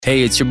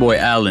Hey, it's your boy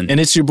Alan. And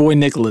it's your boy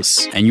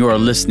Nicholas. And you are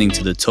listening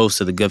to the Toast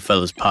of the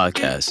Goodfellas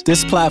podcast.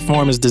 This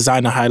platform is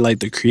designed to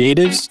highlight the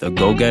creatives, the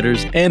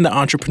go-getters, and the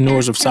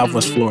entrepreneurs of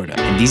Southwest Florida.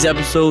 In these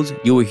episodes,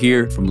 you will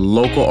hear from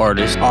local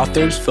artists,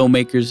 authors,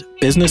 filmmakers,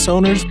 business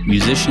owners,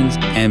 musicians,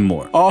 and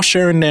more. All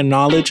sharing their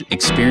knowledge,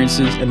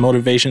 experiences, and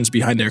motivations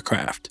behind their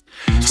craft.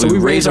 So we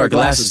raise our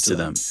glasses to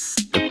them,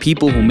 the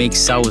people who make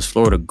Southwest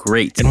Florida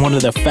great. And one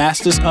of the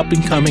fastest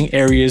up-and-coming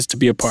areas to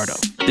be a part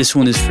of. This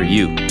one is for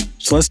you.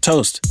 So let's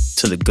toast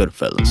to the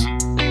Goodfellas.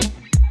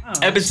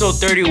 Episode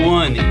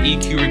 31,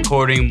 EQ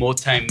Recording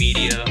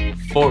Multimedia,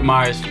 Fort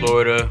Myers,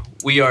 Florida.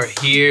 We are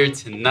here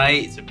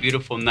tonight. It's a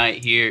beautiful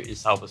night here in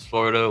Southwest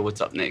Florida.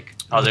 What's up, Nick?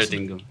 How's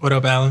everything going? What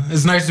up, Alan?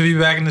 It's nice to be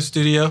back in the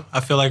studio.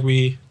 I feel like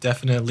we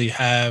definitely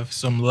have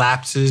some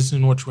lapses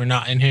in which we're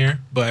not in here,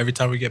 but every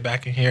time we get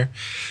back in here,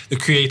 the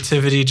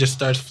creativity just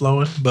starts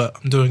flowing. But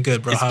I'm doing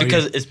good, bro.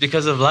 It's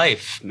because of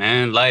life,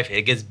 man. Life,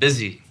 it gets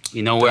busy.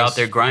 You know, we're out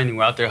there grinding.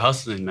 We're out there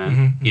hustling,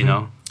 man. You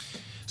know?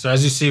 So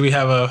as you see, we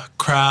have a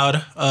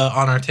crowd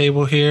on our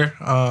table here.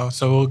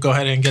 So we'll go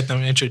ahead and get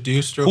them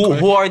introduced real quick.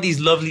 Who are these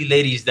lovely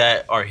ladies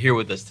that are here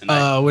with us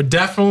tonight? We're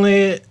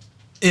definitely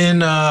in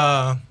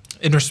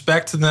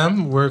respect to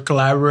them. We're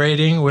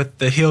collaborating with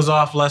the Heels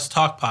Off, Let's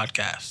Talk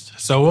podcast.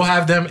 So we'll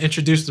have them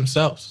introduce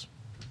themselves.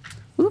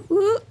 Whoop,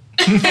 whoop.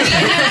 In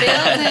the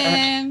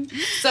building.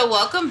 So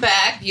welcome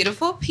back,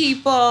 beautiful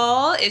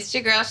people. It's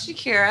your girl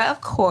Shakira,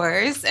 of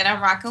course, and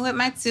I'm rocking with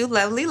my two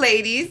lovely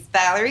ladies,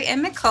 Valerie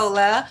and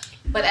Nicola.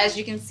 But as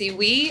you can see,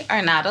 we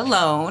are not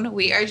alone.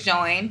 We are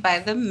joined by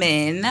the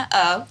men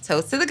of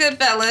Toast to the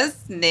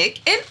Goodfellas,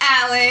 Nick and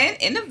Alan,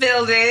 in the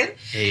building.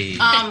 Hey.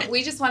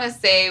 We just want to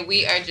say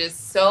we are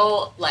just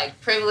so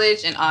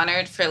privileged and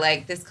honored for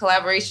this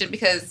collaboration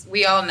because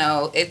we all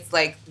know it's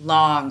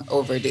long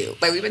overdue.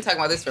 We've been talking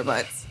about this for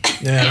months.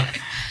 Yeah.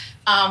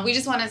 We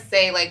just want to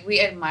say,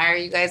 we admire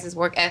you guys'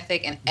 work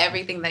ethic and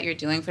everything that you're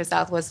doing for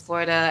Southwest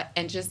Florida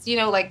and just,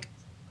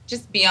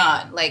 just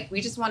beyond.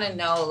 We just want to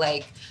know,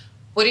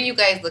 what are you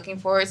guys looking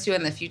forward to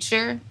in the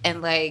future?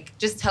 And,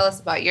 just tell us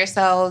about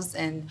yourselves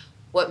and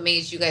what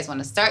made you guys want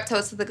to start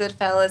Toast to the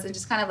Goodfellas and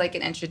just kind of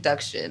an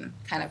introduction,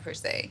 kind of per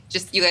se.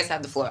 Just, you guys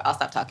have the floor. I'll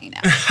stop talking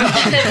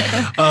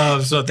now.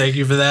 So thank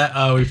you for that.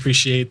 We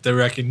appreciate the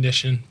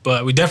recognition.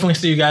 But we definitely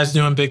see you guys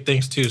doing big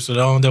things, too. So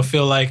don't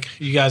feel like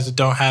you guys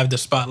don't have the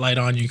spotlight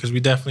on you because we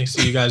definitely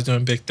see you guys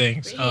doing big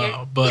things.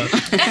 But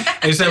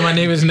like I said, my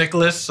name is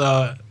Nicholas.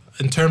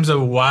 In terms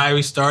of why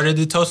we started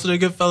the Toast to the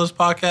Goodfellas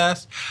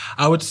podcast,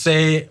 I would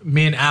say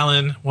me and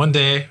Alan, one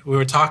day, we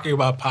were talking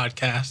about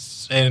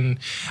podcasts and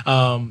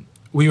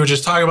we were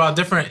just talking about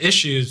different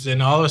issues,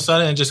 and all of a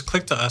sudden it just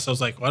clicked to us. I was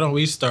like, why don't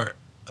we start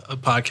a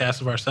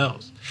podcast of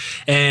ourselves?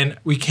 And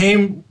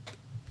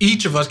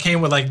each of us came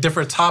with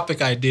different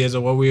topic ideas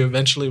of what we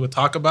eventually would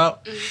talk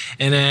about.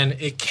 And then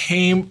it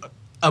came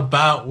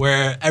about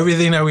where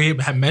everything that we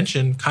have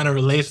mentioned kind of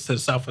relates to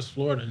Southwest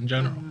Florida in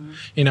general.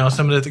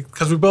 Some of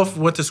because we both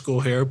went to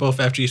school here, both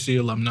FGC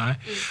alumni.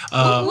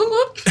 Go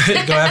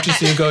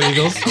FGC, go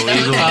Eagles. Go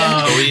Eagles.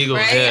 Go Eagles,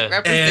 right? Yeah.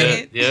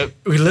 Represent. Yep.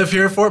 We live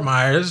here in Fort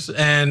Myers,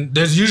 and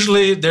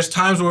there's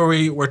times where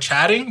we're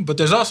chatting, but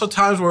there's also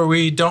times where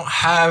we don't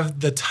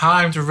have the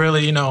time to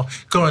really,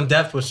 go in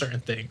depth with certain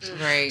things.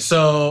 Right.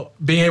 So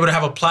being able to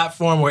have a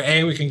platform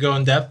where we can go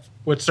in depth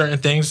with certain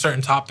things, certain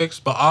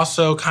topics, but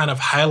also kind of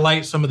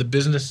highlight some of the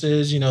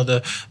businesses,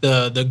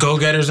 the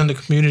go-getters in the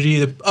community,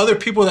 the other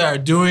people that are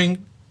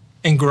doing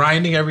and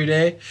grinding every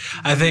day.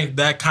 I think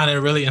that kind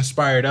of really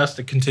inspired us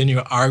to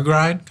continue our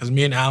grind because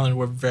me and Alan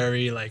were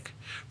very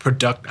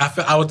productive.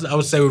 I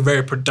would say we're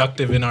very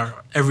productive in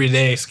our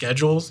everyday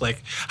schedules.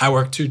 I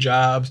work 2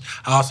 jobs.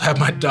 I also have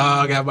my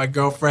dog, I have my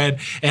girlfriend,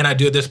 and I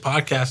do this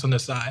podcast on the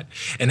side.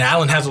 And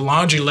Alan has a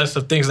laundry list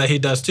of things that he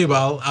does too, but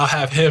I'll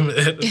have him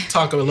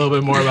talk a little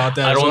bit more about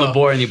that. I don't want to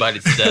bore anybody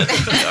to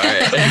death. All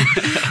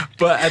right.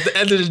 But at the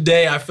end of the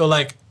day, I feel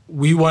like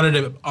we wanted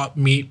to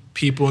meet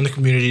people in the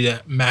community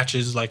that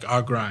matches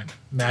our grind,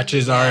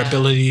 matches our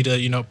ability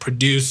to,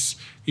 produce,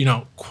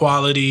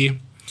 quality,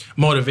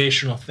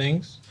 motivational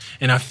things.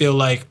 And I feel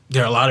like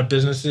there are a lot of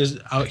businesses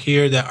out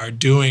here that are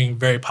doing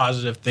very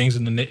positive things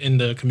in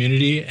the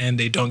community, and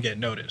they don't get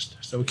noticed.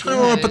 So we kind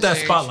of want to put that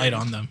spotlight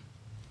on them.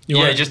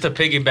 Just to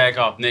piggyback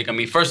off Nick. I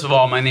mean, first of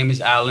all, my name is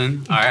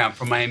Alan. All right, I'm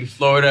from Miami,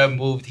 Florida.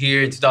 Moved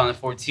here in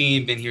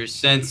 2014. Been here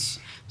since.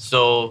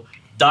 So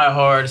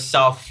diehard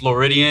South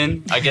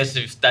Floridian. I guess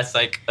if that's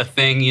a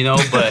thing,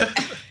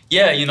 But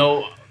yeah,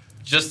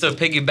 just to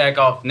piggyback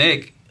off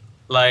Nick,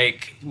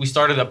 we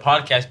started a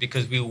podcast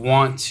because we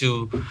want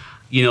to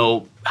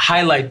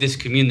highlight this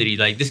community.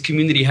 This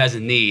community has a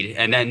need,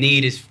 and that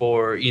need is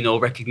for,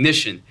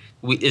 recognition.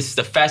 It's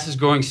the fastest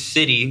growing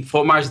city.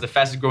 Fort Myers is the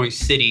fastest growing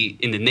city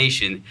in the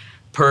nation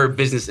per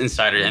Business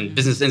Insider, and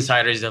Business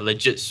Insider is a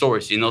legit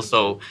source,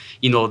 So,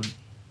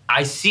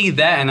 I see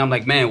that, and I'm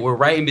like, man, we're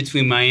right in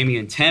between Miami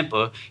and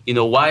Tampa.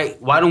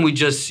 Why don't we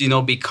just,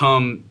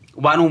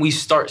 why don't we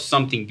start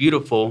something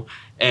beautiful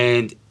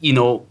and,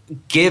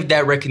 give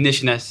that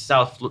recognition that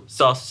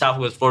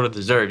Southwest Florida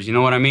deserves. You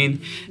know what I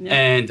mean? Yeah.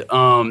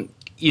 And,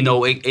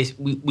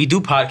 we do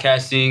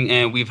podcasting,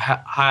 and we've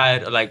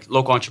had like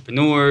local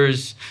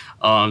entrepreneurs,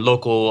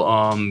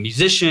 local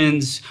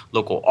musicians,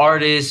 local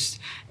artists,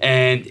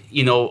 and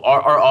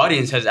our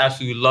audience has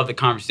absolutely loved the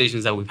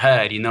conversations that we've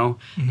had.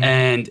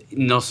 And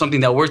something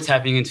that we're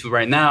tapping into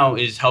right now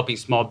is helping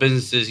small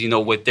businesses,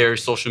 with their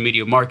social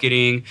media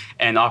marketing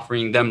and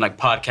offering them like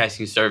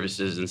podcasting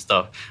services and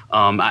stuff.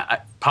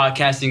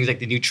 Podcasting is like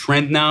the new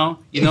trend now.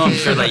 I'm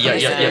sure like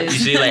you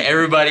see like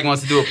everybody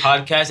wants to do a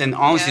podcast, and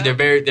honestly, they're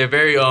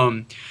very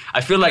I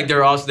feel like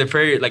they're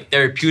very like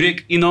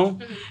therapeutic,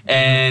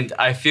 and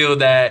I feel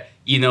that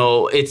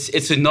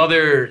it's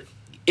another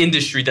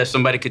industry that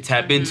somebody could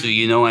tap into,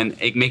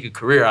 and make a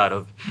career out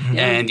of.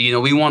 And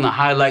we want to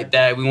highlight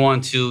that. We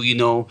want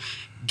to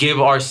give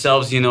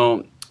ourselves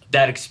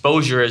that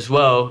exposure as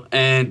well,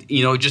 and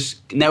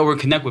just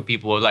connect with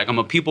people. Like, I'm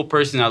a people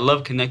person. I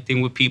love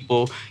connecting with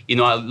people.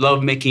 I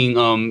love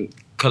making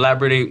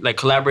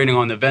collaborating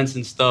on events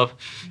and stuff.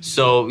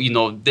 So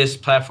this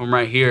platform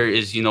right here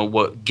is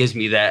what gives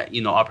me that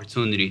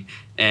opportunity,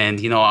 and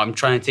I'm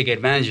trying to take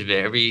advantage of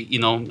it.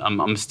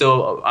 I'm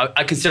still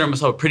I consider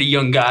myself a pretty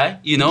young guy.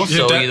 You're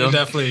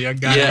definitely a young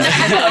guy. Yeah,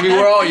 I mean,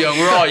 we're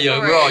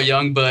all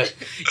young, but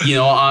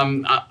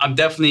I'm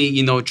definitely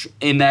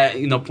in that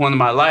point in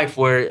my life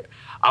where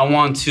I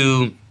want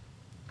to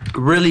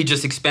really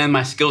just expand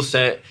my skill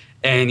set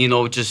and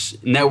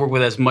just network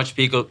with as much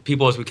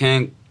people as we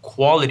can,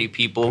 quality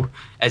people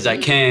as I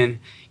can,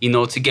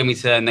 to get me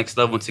to that next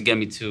level and to get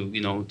me to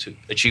to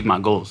achieve my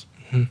goals.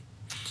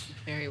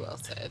 Very well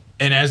said.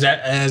 And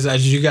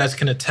as you guys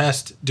can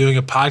attest, doing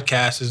a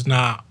podcast is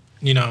not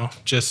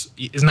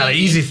it's not an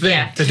easy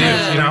thing to do.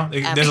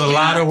 There's a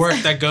lot of work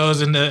that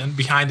goes into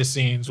behind the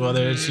scenes,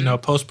 whether it's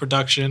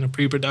post-production or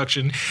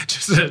pre-production,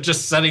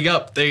 just setting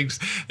up things.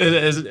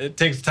 It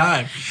takes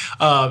time,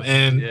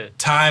 and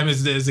time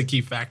is a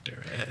key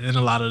factor in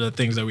a lot of the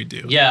things that we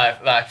do. Yeah,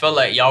 I felt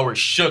like y'all were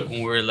shook when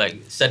we were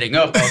like setting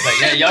up. I was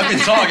like, yeah, y'all can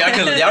talk,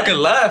 y'all can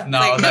laugh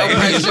now.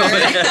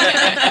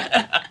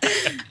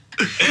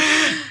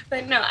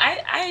 But no,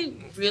 I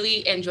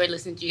really enjoyed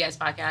listening to you guys'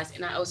 podcast,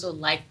 and I also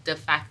like the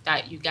fact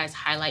that you guys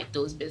highlight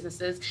those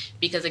businesses,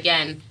 because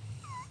again,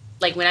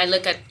 like when I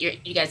look at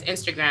you guys'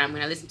 Instagram,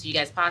 when I listen to you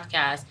guys'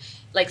 podcast,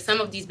 like some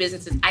of these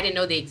businesses I didn't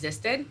know they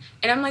existed,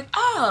 and I'm like,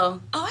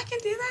 oh, I can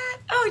do that.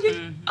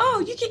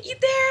 You can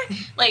eat there,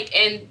 like,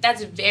 and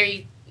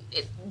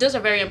those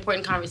are very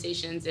important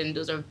conversations, and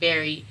those are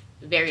very,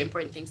 very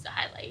important things to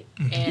highlight.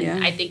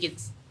 And I think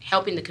it's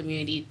helping the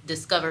community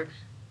discover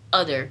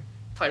other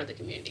part of the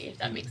community, if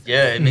that makes sense.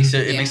 Yeah, it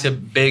makes a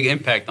big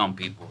impact on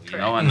people,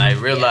 and I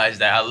realize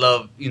that I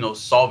love,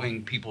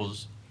 solving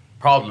people's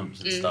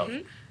problems and stuff.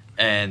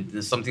 And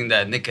it's something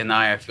that Nick and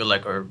I feel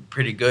like are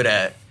pretty good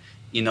at,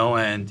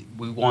 and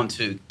we want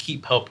to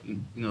keep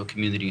helping, the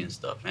community and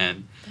stuff.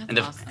 And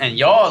awesome. And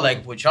y'all,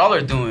 like what y'all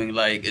are doing,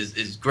 like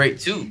is great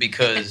too,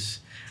 because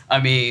I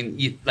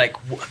mean, like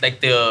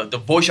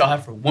the voice y'all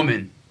have for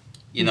women,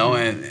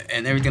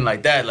 and everything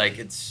like that, like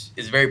it's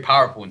very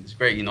powerful and it's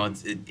great.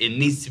 It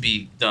needs to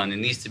be done. It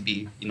needs to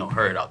be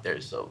heard out there.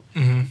 So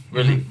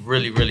really,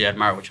 really, really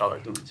admire what y'all are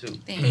doing too.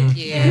 Thank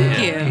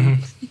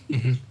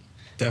you.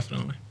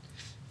 Definitely.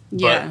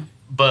 Yeah.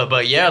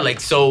 But yeah, like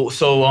so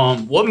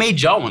what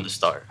made y'all want to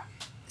start?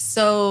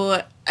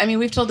 So, I mean,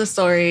 we've told the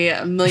story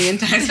a million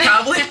times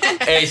probably.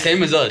 Hey,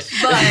 same as us.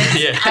 But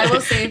I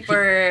will say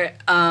for,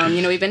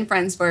 we've been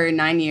friends for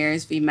 9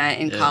 years. We met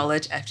in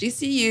college,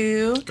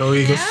 FGCU. Go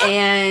Eagles.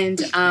 And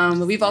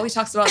we've always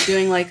talked about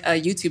doing like a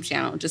YouTube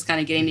channel, just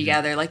kind of getting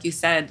together. Like you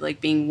said,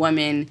 like being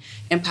women,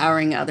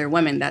 empowering other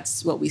women.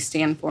 That's what we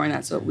stand for, and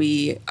that's what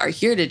we are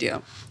here to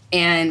do.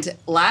 And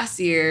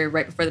last year,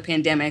 right before the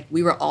pandemic,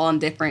 we were all in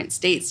different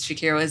states.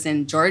 Shakira was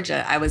in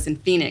Georgia. I was in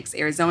Phoenix,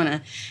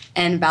 Arizona.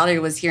 And Valerie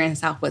was here in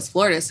Southwest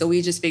Florida. So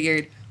we just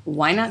figured,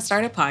 why not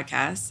start a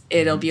podcast?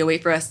 It'll be a way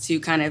for us to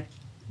kind of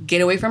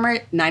get away from our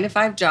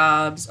 9-to-5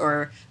 jobs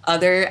or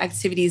other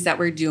activities that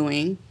we're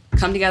doing,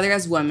 come together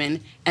as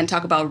women, and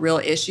talk about real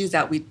issues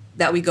that we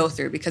go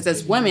through. Because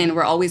as women,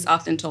 we're always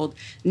often told,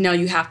 no,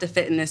 you have to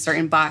fit in this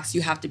certain box.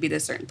 You have to be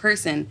this certain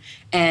person.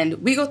 And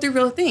we go through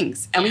real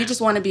things. And we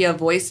just want to be a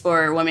voice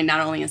for women,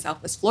 not only in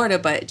Southwest Florida,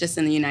 but just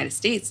in the United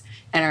States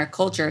and our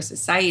culture, our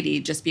society,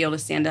 just be able to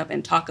stand up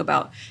and talk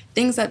about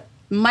things that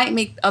might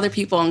make other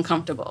people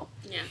uncomfortable.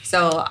 Yeah.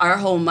 So our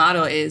whole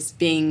motto is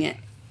having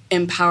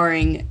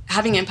empowering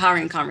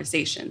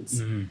conversations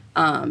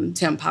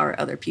to empower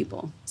other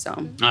people.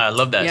 So I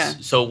love that. Yeah.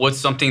 So what's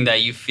something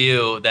that you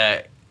feel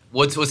that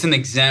what's an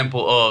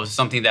example of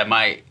something that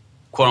might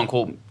quote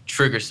unquote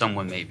trigger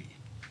someone maybe?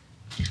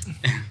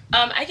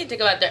 I can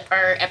think about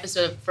our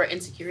episode for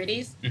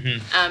insecurities,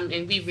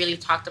 and we really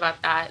talked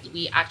about that.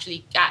 We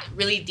actually got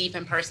really deep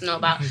and personal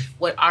about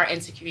what our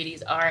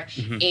insecurities are,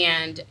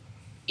 and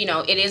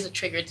it is a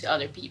trigger to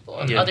other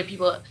people. Yeah. Other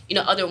people,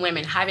 other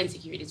women have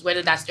insecurities,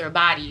 whether that's their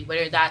body,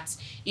 whether that's,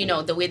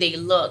 the way they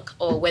look,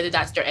 or whether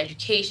that's their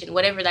education,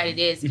 whatever that it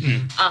is.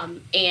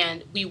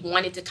 And we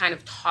wanted to kind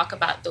of talk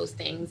about those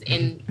things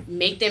and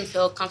make them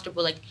feel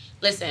comfortable. Like,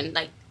 listen,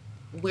 like,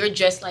 we're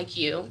just like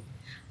you.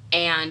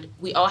 and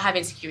we all have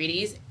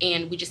insecurities,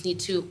 and we just need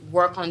to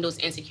work on those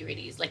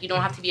insecurities. Like, you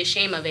don't have to be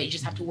ashamed of it. You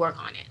just have to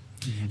work on it.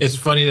 It's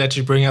funny that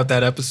you bring up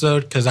that episode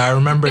because I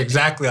remember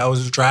exactly. I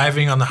was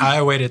driving on the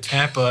highway to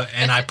Tampa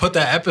and I put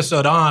that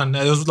episode on.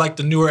 It was like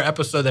the newer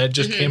episode that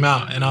just came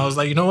out. And I was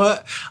like, you know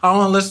what? I don't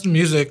want to listen to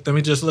music. Let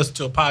me just listen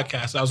to a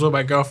podcast. I was with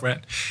my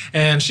girlfriend.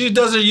 And she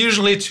doesn't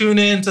usually tune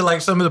in to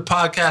like some of the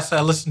podcasts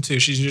I listen to.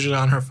 She's usually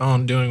on her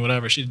phone doing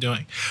whatever she's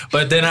doing.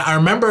 But then I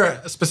remember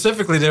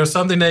specifically there was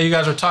something that you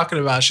guys were talking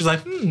about. She's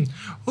like,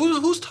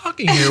 who's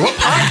talking here? What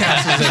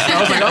podcast is this? I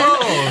was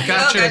like,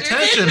 got your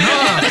attention,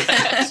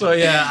 huh? So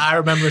yeah, I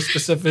remember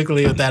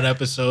specifically with that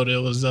episode. It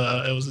was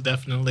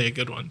definitely a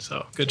good one.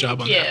 So good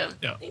job on that.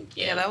 Yeah. Thank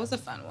you. Yeah, that was a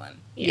fun one.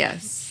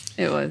 Yes,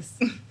 it was.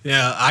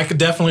 Yeah, I could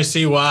definitely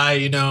see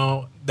why,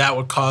 that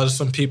would cause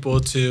some people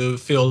to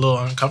feel a little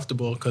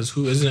uncomfortable because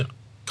who isn't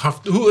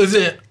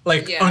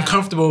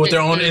uncomfortable with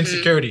their own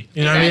insecurity?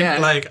 You know what I mean? Yeah.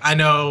 Like, I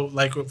know,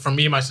 like, for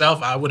me,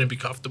 myself, I wouldn't be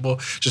comfortable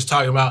just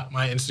talking about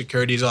my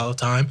insecurities all the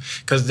time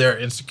because they're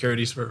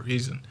insecurities for a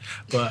reason.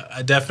 But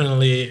I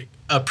definitely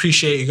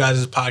appreciate you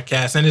guys'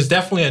 podcast, and it's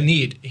definitely a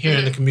need here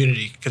in the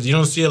community because you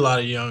don't see a lot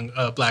of young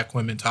Black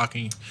women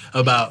talking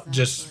about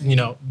just,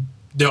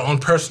 their own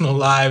personal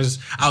lives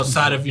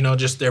outside of,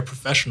 just their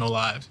professional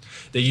lives.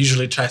 They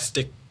usually try to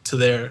stick to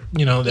their,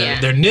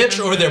 their niche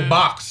or their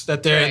box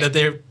that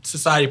their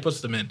society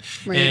puts them in.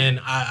 Right.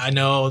 And I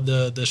know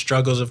the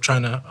struggles of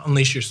trying to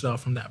unleash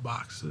yourself from that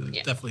box.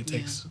 It definitely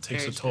takes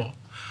a toll.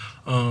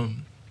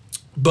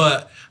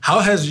 But how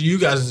has you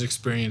guys'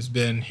 experience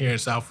been here in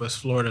Southwest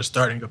Florida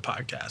starting a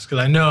podcast? Because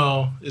I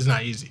know it's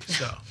not easy.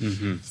 So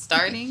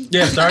Starting?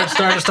 Yeah,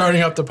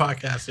 starting up the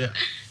podcast. Yeah.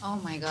 Oh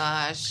my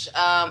gosh.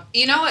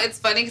 It's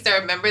funny because I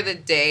remember the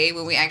day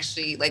when we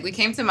actually we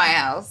came to my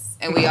house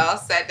and we all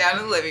sat down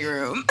in the living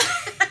room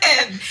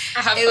and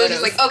it was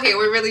just like, okay,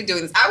 we're really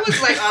doing this. I was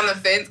on the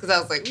fence because I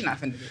was like, we're not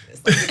finna do this.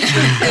 This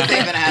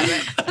ain't gonna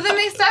happen. But then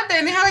they sat there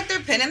and they had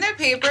their pen and their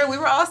paper. We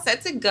were all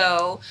set to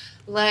go.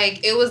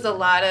 It was a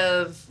lot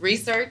of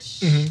research.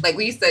 Mm-hmm.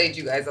 We studied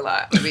you guys a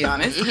lot, to be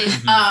honest.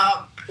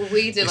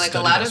 We did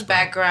a lot of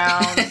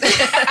background.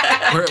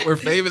 We're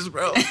famous,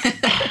 bro. We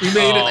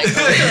made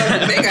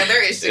it. They got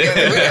their issue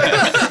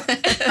together.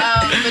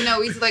 But no,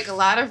 we did a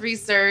lot of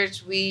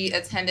research. We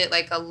attended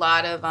a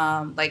lot of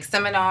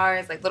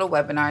seminars, little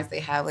webinars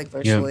they have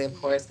virtually, of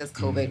course, because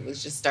COVID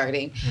was just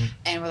starting.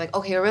 And we're like,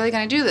 okay, we're really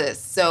gonna do this.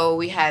 So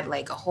we had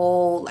a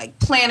whole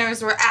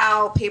planners were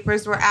out,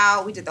 papers were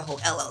out. We did the whole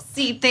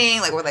LLC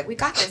thing. We're we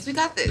got this.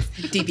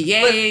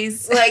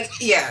 DBAs.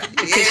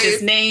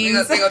 Fictitious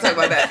names. We're gonna talk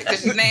about that.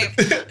 Fictitious name.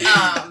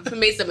 We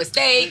made some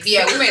mistakes.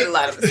 Yeah, we made a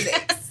lot of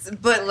mistakes.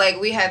 But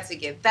we had to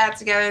get that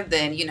together.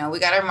 Then, we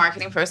got our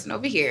marketing person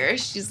over here.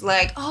 She's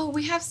like, oh,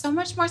 we have so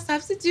much more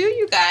stuff to do,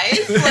 you guys.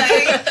 We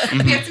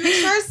have to make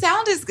sure our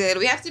sound is good.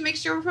 We have to make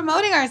sure we're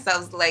promoting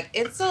ourselves.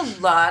 It's a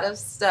lot of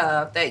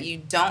stuff that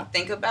you don't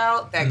think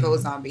about that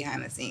goes on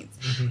behind the scenes.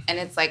 And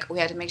it's we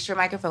had to make sure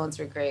microphones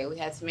were great. We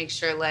had to make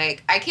sure,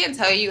 I can't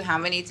tell you how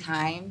many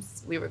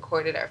times we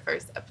recorded our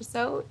first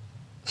episode.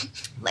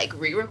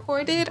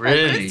 Re-recorded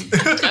really?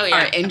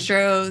 Our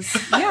intros.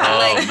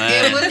 Yeah,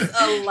 it was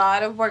a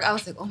lot of work. I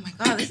was like, oh my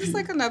God, this is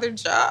another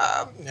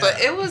job. Yeah.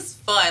 But it was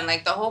fun.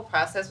 The whole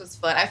process was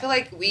fun. I feel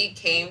we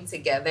came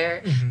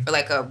together for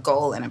a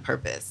goal and a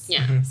purpose.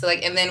 Yeah. So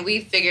and then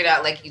we figured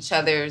out each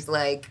other's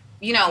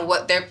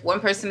what one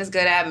person is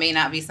good at may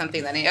not be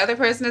something that any other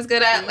person is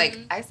good at.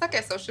 I suck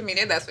at social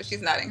media. That's what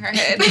she's nodding her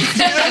head.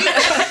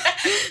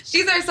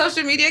 She's our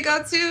social media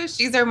go-to.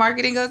 She's our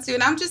marketing go-to.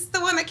 And I'm just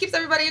the one that keeps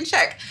everybody in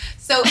check.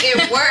 So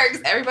it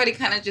works. Everybody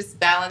kind of just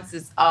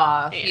balances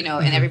off,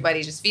 and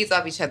everybody just feeds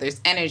off each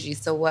other's energy.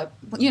 So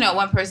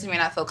one person may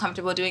not feel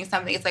comfortable doing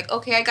something. It's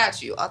okay, I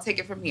got you. I'll take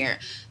it from here.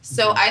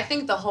 So I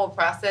think the whole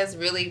process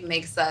really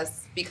makes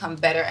us become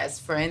better as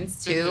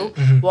friends too,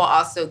 while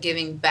also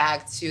giving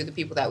back to the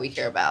people that we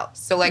care about.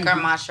 So our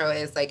mantra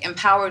is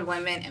empowered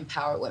women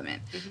empower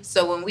women.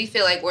 So when we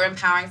feel we're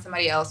empowering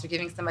somebody else or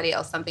giving somebody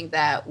else something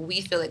that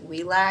we feel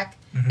we lack,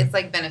 it's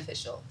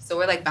beneficial. So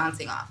we're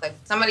bouncing off.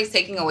 Somebody's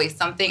taking away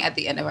something at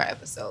the end of our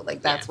episode.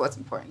 That's what's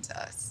important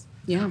to us.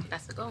 Yeah,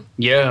 that's the goal.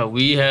 Yeah,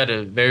 we had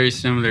a very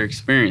similar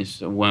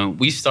experience. When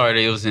we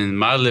started, it was in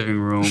my living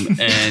room,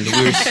 and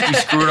we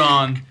screwed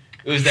on.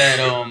 It was that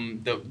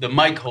the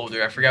mic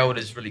holder. I forgot what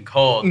it's really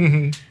called.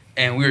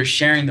 And we were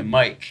sharing the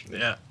mic.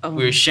 Yeah.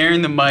 We were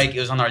sharing the mic.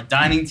 It was on our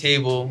dining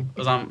table. It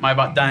was on my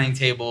dining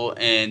table,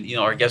 and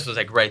our guest was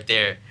right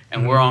there.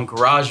 And we're on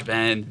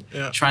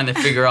GarageBand trying to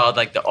figure out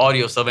the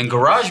audio stuff. And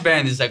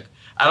GarageBand is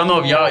I don't know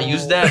if y'all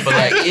use that, but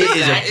it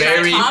is a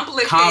very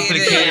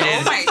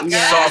complicated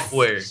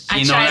software.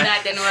 I tried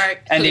that, didn't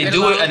work. And they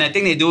do it, and I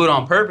think they do it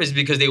on purpose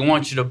because they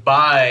want you to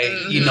buy,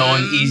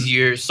 an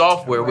easier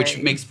software, which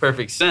makes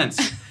perfect sense.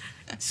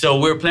 So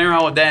we were playing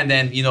around with that, and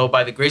then,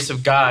 by the grace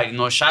of God,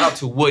 shout out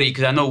to Woody,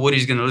 because I know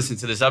Woody's going to listen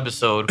to this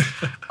episode.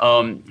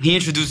 He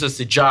introduced us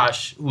to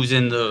Josh, who's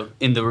in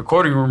the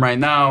recording room right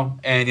now,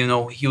 and,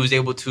 he was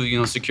able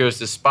to, secure us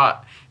this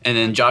spot. and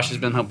then Josh has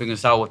been helping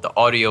us out with the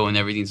audio and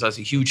everything. So that's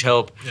a huge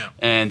help. Yeah.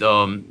 And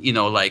you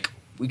know, like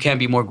we can't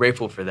be more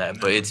grateful for that.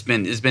 But it's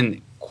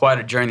been quite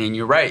a journey, and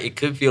you're right. It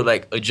could feel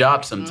like a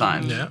job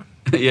sometimes. Yeah.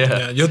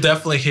 Yeah. You'll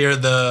definitely hear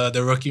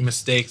the rookie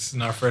mistakes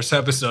in our first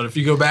episode. If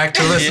you go back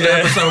to listen to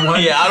episode 1,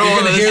 I don't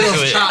want to hear listen to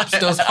those it. chops,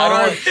 those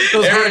hard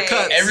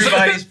cuts.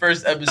 Everybody's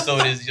first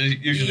episode is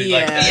usually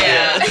like that.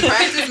 Yeah.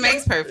 Practice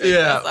makes perfect.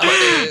 Yeah. That's all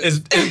it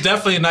is. It's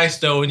definitely nice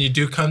though when you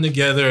do come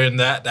together and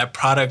that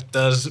product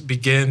does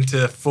begin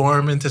to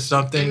form into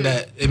something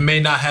that it may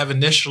not have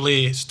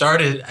initially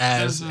started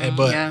as,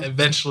 but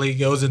eventually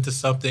goes into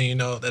something, you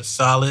know, that's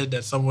solid,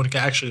 that someone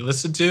can actually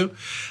listen to.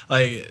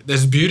 Like,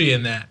 there's beauty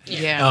in that.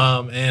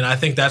 Yeah. And I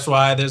think that's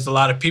why there's a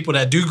lot of people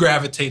that do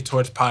gravitate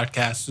towards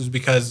podcasts, is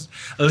because,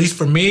 at least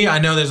for me, I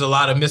know there's a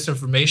lot of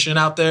misinformation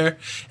out there.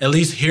 At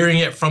least hearing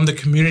it from the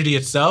community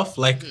itself,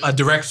 like a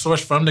direct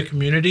source from the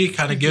community,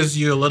 kind of gives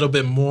you a little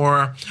bit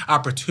more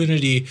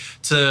opportunity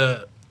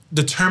to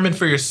determine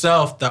for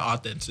yourself the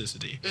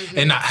authenticity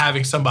and not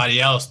having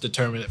somebody else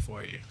determine it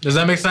for you. Does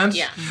that make sense?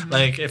 Yeah.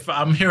 Like, if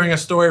I'm hearing a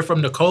story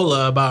from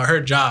Nicola about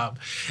her job,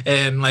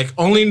 and like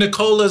only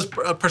Nicola's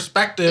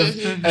perspective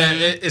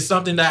is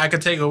something that I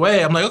could take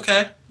away, I'm like,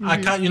 okay,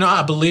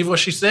 I believe what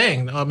she's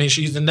saying. I mean,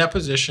 she's in that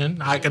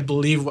position. I could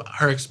believe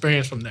her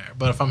experience from there.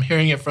 But if I'm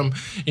hearing it from,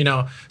 you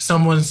know,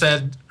 someone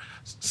said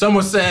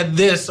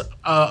this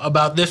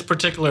about this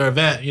particular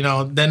event, you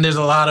know, then there's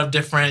a lot of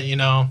different, you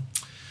know,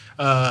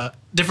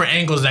 different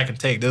angles that can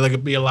take. There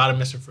could be a lot of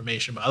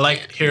misinformation, but I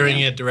like hearing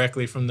it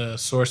directly from the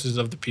sources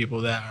of the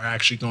people that are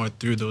actually going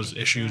through those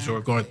issues or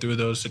going through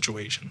those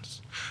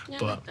situations. Yeah,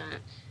 But, I like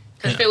that.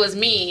 Because if it was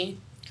me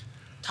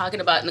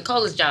talking about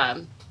Nicola's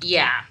job,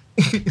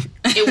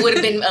 it would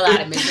have been a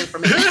lot of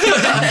misinformation.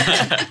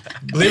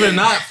 believe it or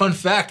not, fun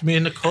fact, me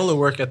and Nicola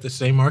work at the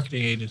same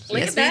marketing agency.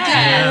 Look at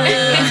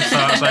that.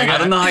 Yeah. So I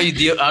don't know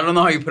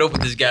how you put up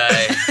with this guy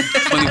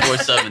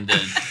 24/7 then.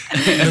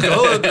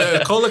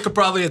 Nicola could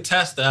probably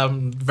attest that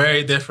I'm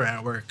very different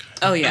at work.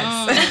 Oh,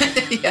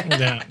 yes.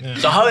 Yeah.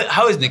 So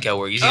how is Nick at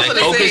work? Is he like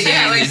focused?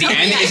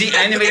 Is he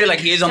animated like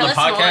he is on the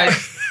Tell us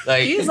podcast?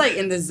 Like, He's like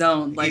in the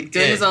zone, like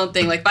doing his own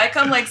thing. Like if I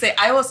come, like say,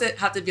 I will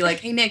have to be like,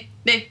 hey Nick.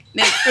 He's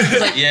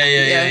like,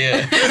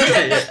 yeah.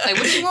 Like,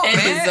 what you want, in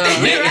man? the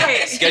zone. Nick,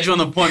 Right. schedule an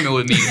appointment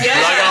with me.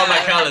 I got on my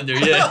calendar.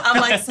 Yeah. I'm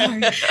like,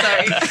 sorry.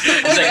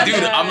 It's like,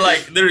 dude, I'm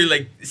like literally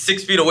like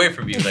 6 feet away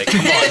from you. Like,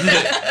 come on.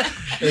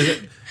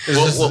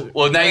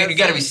 Well, now you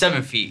gotta be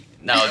 7 feet.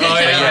 No,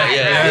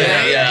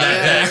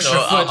 yeah. Extra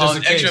foot, just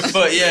in case. Extra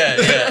foot, yeah.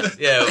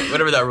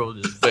 Whatever that rule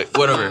is, but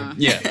whatever,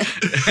 yeah.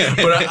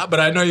 but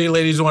I know you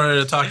ladies wanted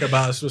to talk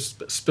about a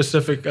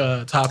specific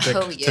topic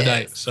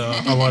tonight, so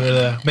I wanted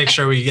to make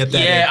sure we get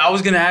that. Yeah, I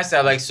was gonna ask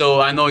that. Like,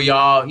 so I know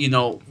y'all, you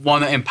know,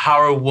 want to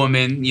empower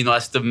women. You know,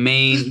 that's the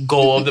main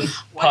goal of the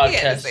podcast. Why you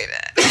had to say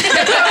that?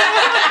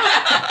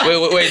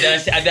 Wait.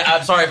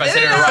 I'm sorry if I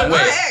said it the wrong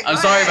way. I'm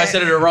sorry if I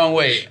said it the wrong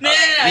way. No.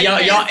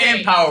 Y'all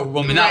empower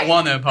women, not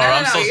want to empower.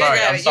 I'm so sorry.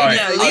 I'm sorry.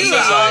 You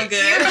are all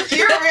good.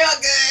 You're real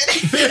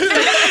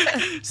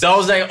good. So I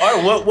was like,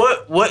 all right,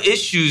 what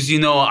issues? You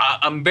know,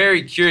 I'm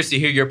very curious to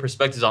hear your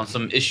perspectives on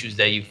some issues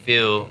that you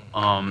feel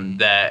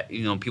that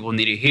you know people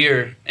need to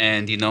hear,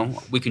 and you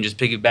know we can just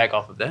piggyback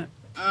off of that.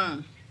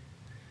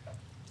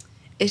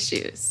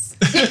 Issues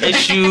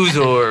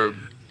or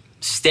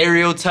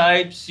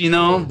stereotypes, you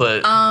know,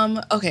 but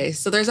okay,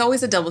 so there's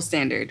always a double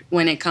standard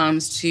when it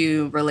comes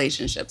to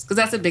relationships, because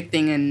that's a big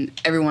thing in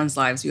everyone's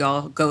lives. We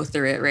all go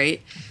through it,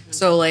 right?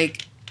 So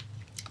like,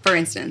 for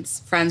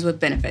instance, friends with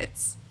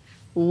benefits.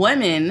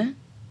 Women,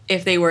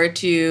 if they were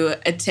to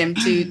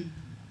attempt to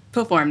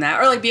perform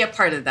that or like be a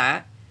part of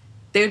that,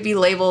 they would be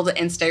labeled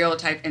and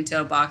stereotyped into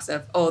a box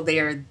of, oh, they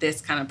are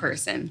this kind of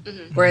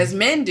person. Whereas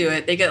men do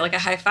it, they get like a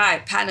high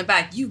five, pat in the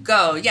back, you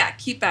go, yeah,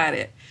 keep at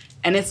it.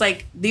 And it's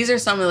like, these are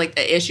some of like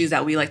the issues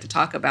that we like to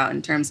talk about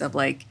in terms of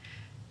like,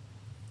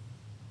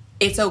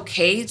 it's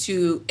okay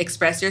to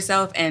express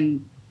yourself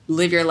and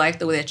live your life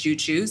the way that you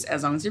choose,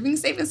 as long as you're being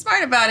safe and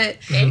smart about it.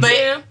 But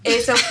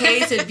it's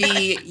okay to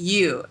be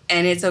you,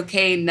 and it's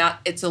okay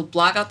to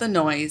block out the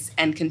noise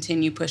and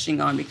continue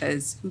pushing on,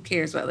 because who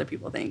cares what other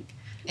people think?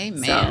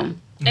 Amen. So,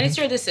 And it's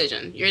your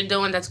decision. You're the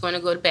one that's going to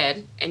go to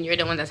bed, and you're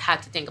the one that's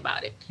had to think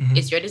about it.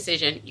 It's your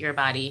decision, your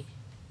body,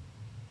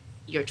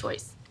 your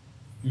choice.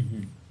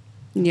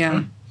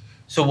 yeah.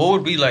 so what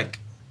would be like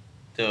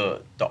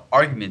the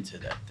argument to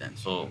that then?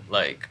 So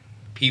like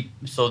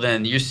so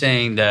then you're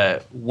saying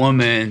that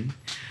women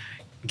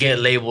get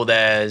labeled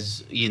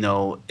as, you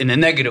know, in a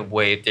negative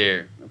way if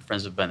they're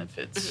friends with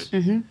benefits.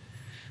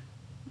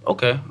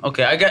 Okay.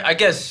 I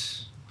guess.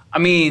 I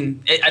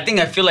mean,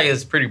 I feel like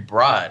it's pretty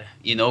broad,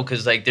 you know,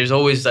 because like there's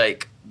always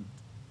like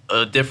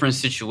a different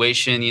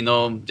situation, you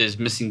know. There's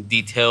missing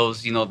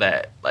details, you know,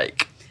 that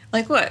like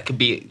what could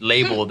be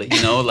labeled,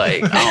 you know,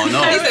 like I don't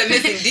know. He said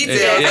missing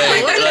details.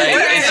 Like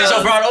it's just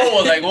so broad. Oh,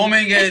 well, like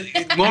women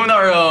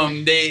are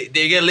they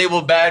get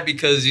labeled bad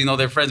because, you know,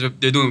 they're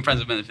doing friends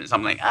with benefits.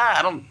 I'm like,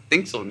 I don't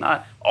think so.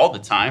 Not all the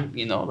time,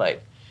 you know.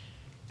 Like,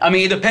 I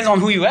mean, it depends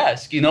on who you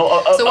ask, you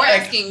know. So we're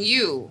asking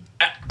you.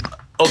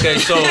 Okay,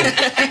 so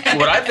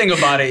what I think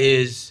about it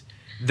is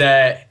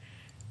that,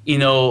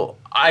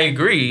 I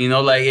agree.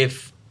 Like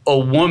if a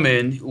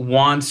woman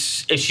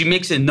if she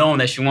makes it known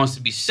that she wants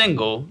to be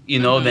single,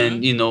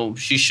 then,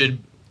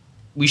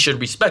 we should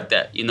respect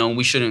that,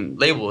 we shouldn't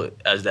label it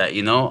as that,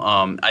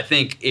 I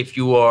think if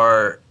you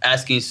are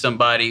asking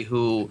somebody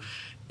who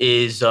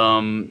is,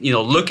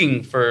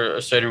 looking for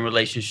a certain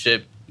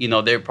relationship,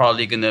 they're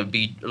probably going to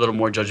be a little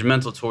more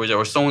judgmental towards it,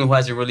 or someone who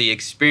hasn't really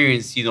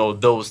experienced,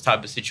 those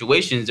type of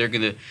situations, they're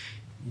going to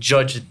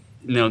judge,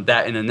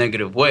 that in a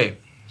negative way.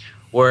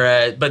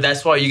 Whereas, but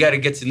that's why you got to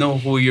get to know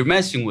who you're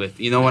messing with.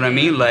 You know what I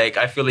mean? Like,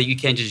 I feel like you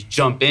can't just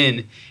jump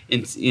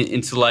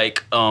into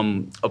like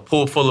a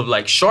pool full of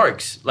like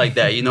sharks like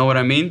that. You know what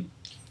I mean?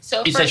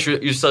 So you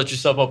set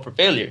yourself up for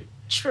failure.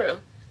 True.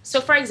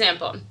 So, for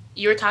example,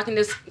 you were talking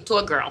to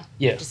a girl.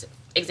 Yeah. Just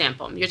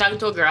example. You're talking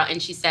to a girl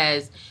and she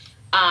says,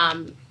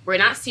 we're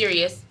not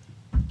serious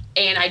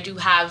and I do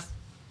have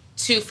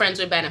 2 friends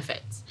with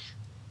benefits.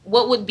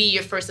 What would be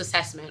your first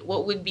assessment?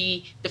 What would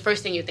be the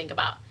first thing you think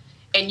about?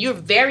 And you're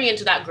very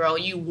into that girl.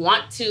 You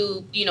want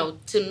to,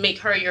 to make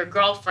her your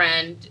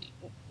girlfriend.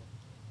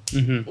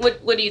 Mm-hmm.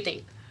 What do you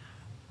think?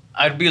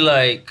 I'd be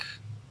like,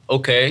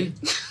 okay.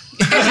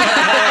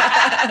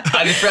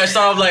 I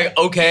start off like,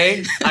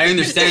 okay, I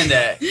understand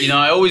that.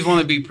 I always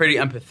want to be pretty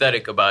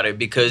empathetic about it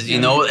because,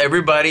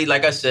 everybody,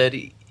 like I said,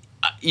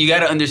 you got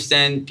to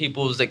understand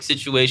people's like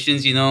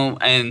situations,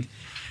 and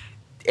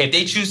if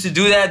they choose to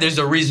do that, there's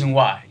a reason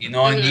why,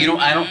 and you don't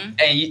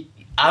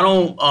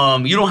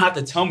have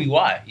to tell me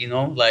why,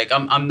 like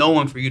I'm no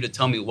one for you to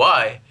tell me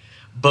why,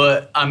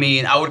 but I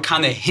mean, I would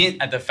kind of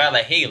hint at the fact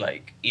like, hey,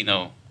 like,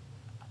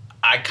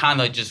 I kind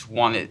of just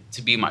want it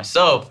to be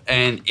myself,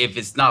 and if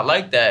it's not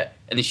like that,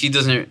 and if she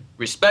doesn't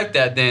respect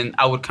that, then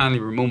I would kind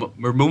of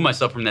remove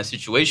myself from that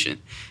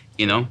situation,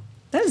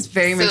 That is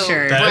very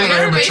mature.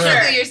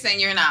 Basically, you're saying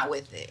you're not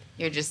with it.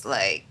 You're just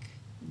like,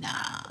 nah.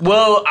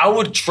 Well, I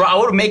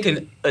would make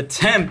an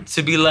attempt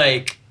to be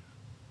like,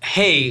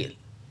 hey,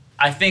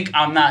 I think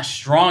I'm not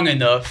strong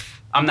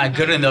enough. I'm not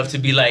good enough to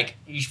be like,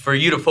 for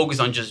you to focus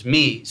on just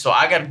me. So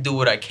I got to do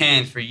what I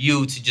can for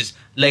you to just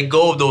let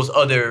go of those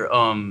other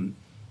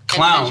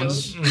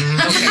clowns.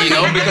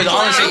 Because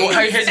honestly,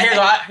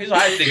 here's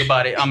what I think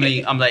about it. I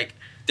mean, I'm like,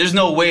 there's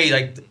no way,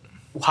 like,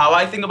 how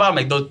I think about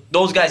it, like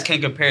those guys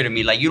can't compare to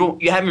me. Like you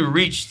haven't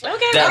reached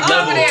that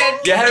level.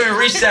 You haven't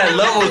reached that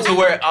level to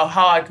where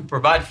how I can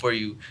provide for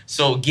you.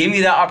 So give me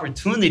that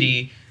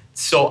opportunity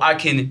so I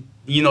can,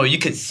 you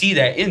can see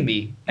that in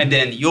me, and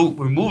then you'll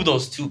remove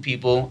those 2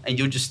 people and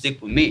you'll just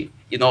stick with me.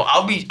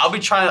 I'll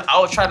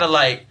try to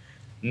like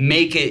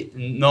make it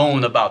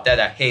known about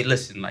that hey,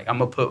 listen, like I'm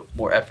gonna put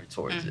more effort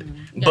towards it.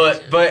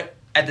 Gotcha. But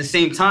at the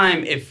same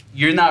time, if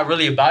you're not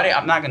really about it,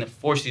 I'm not gonna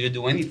force you to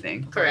do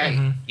anything. Correct.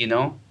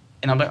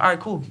 And I'm like, all right,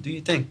 cool, do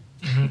your thing.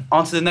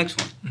 On to the next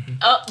one.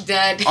 Oh,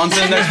 dead. On to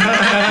the next one.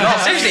 No,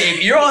 seriously,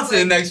 if you're on to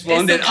the next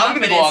one, then I'm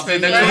going to go on to the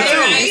next one too.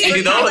 You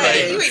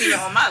ain't even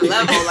on my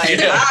level. Like,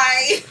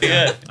 bye.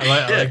 Yeah.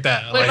 I like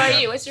that. What about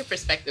you? What's your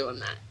perspective on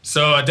that?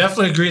 So I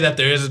definitely agree that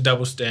there is a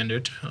double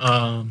standard.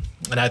 And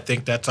I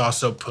think that's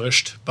also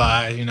pushed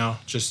by,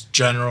 just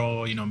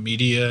general,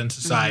 media and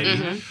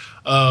society.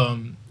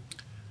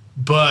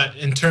 But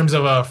in terms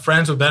of a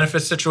friends with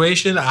benefits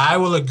situation, I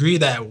will agree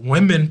that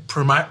women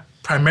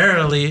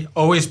primarily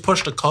always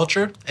push the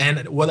culture.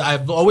 And what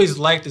I've always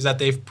liked is that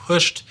they've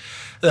pushed,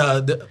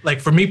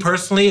 like for me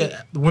personally,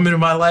 the women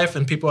in my life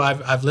and people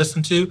I've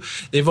listened to,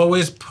 they've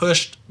always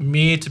pushed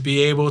me to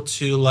be able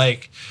to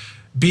like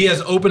be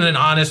as open and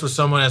honest with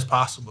someone as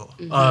possible.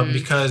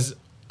 Because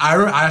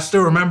I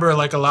still remember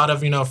like a lot of,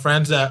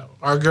 friends that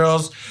are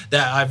girls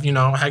that I've,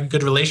 had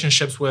good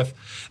relationships with.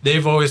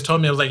 They've always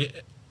told me, I was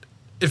like,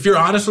 if you're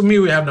honest with me,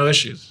 we have no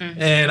issues.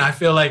 And I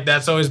feel like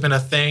that's always been a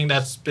thing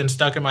that's been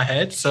stuck in my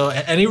head. So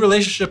any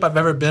relationship I've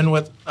ever been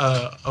with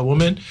a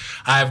woman,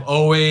 I've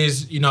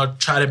always,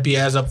 tried to be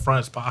as upfront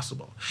as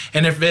possible.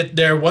 And if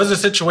there was a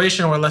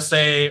situation where, let's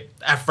say,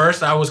 at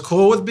first I was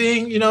cool with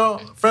being,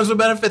 friends with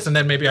benefits, and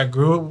then maybe I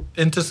grew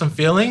into some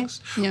feelings,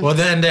 well,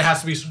 then there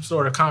has to be some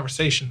sort of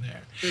conversation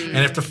there. And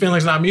if the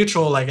feeling's not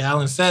mutual, like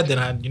Alan said, then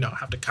I,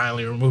 have to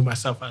kindly remove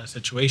myself out of the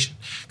situation.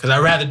 Because I'd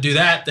rather do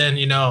that than,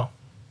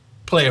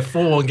 play a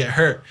fool and get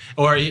hurt,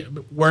 or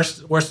worse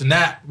than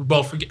that, we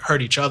both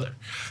hurt each other.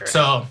 Sure.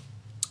 So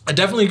I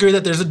definitely agree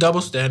that there's a double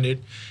standard,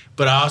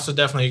 but I also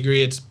definitely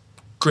agree it's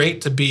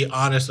great to be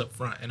honest up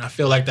front. And I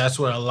feel like that's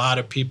where a lot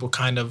of people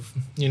kind of,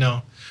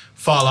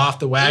 fall off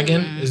the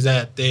wagon, is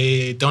that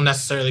they don't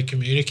necessarily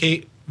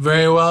communicate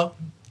very well.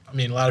 I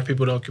mean, a lot of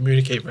people don't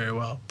communicate very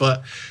well,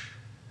 but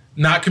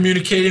not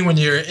communicating when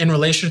you're in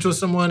relations with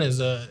someone is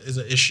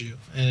an issue,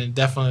 and it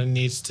definitely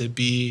needs to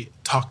be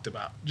talked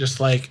about. Just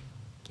like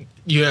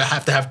you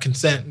have to have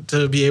consent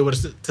to be able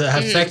to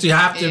have sex. You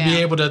have to be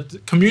able to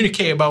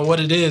communicate about what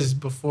it is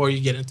before you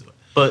get into it.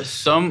 But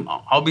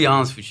I'll be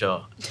honest with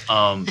y'all.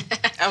 I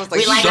was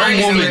like, some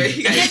women,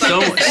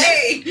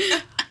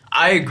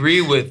 I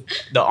agree with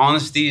the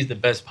honesty is the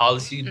best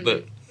policy,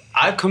 but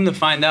I've come to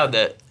find out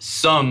that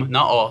some,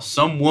 not all,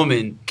 some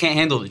women can't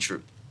handle the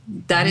truth.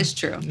 That is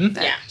true.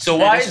 Yeah. So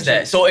why is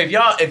that? So if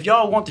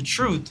y'all want the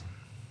truth,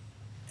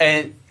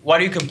 and why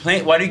do you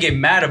complain? Why do you get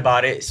mad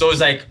about it? So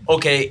it's like,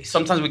 okay,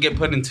 sometimes we get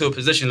put into a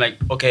position like,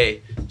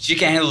 okay, she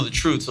can't handle the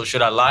truth, so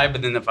should I lie?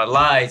 But then if I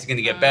lie, it's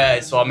gonna get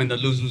bad, so I'm in the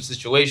lose-lose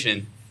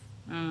situation.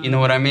 You know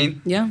what I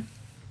mean? Yeah.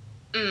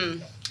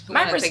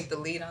 Take the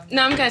lead on that?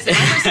 No, I'm gonna say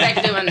my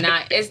perspective on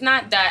that. It's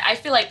not that I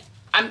feel like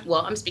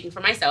I'm speaking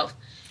for myself.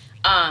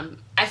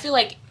 I feel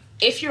like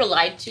if you're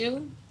lied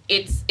to,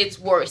 it's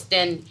worse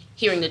than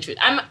hearing the truth.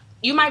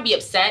 You might be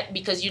upset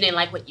because you didn't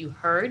like what you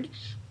heard,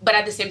 but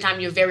at the same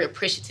time, you're very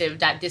appreciative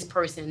that this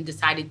person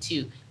decided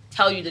to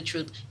tell you the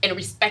truth and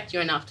respect you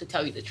enough to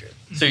tell you the truth.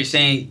 So you're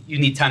saying you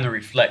need time to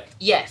reflect.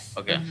 Yes.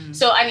 Okay.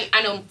 So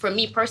I know for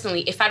me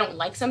personally, if I don't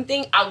like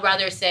something, I'd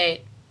rather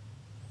say,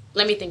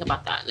 let me think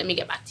about that. Let me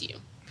get back to you.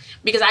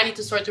 Because I need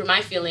to sort through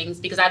my feelings,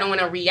 because I don't want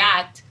to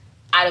react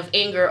out of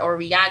anger or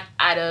react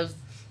out of,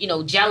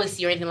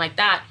 jealousy or anything like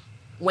that,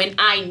 when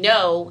I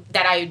know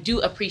that I do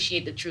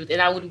appreciate the truth.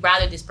 And I would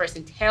rather this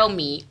person tell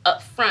me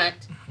up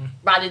front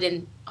rather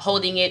than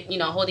holding it,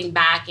 holding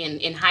back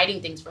and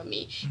hiding things from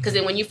me. Because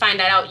then when you find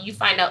that out, you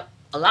find out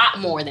a lot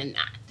more than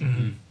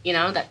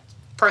that. That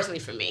personally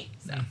for me.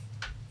 So.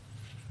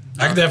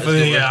 I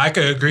definitely, I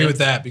could agree with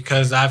that,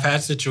 because I've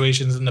had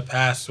situations in the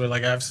past where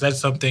like I've said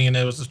something and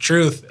it was the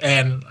truth,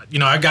 and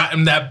I got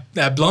him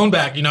that blown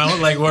back,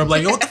 like where I'm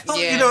like, what the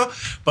fuck,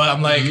 but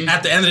I'm like,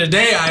 at the end of the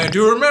day, I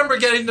do remember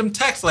getting them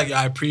texts like,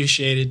 I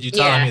appreciated you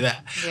telling me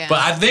that, but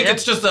I think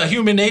it's just a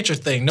human nature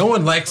thing. No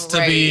one likes to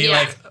be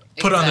like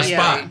put on the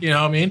spot, you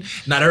know what I mean?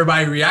 Not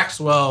everybody reacts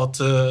well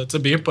to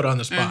being put on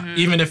the spot,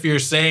 even if you're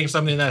saying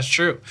something that's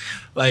true.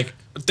 Like,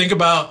 think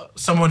about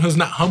someone who's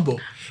not humble.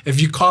 If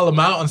you call them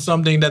out on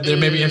something that they're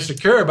maybe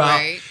insecure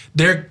about,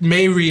 they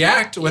may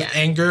react with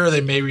anger, or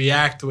they may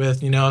react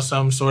with,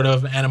 some sort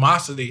of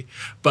animosity.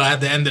 But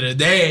at the end of the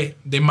day,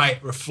 they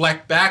might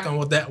reflect back on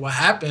what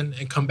happened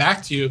and come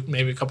back to you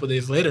maybe a couple of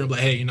days later and be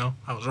like, hey,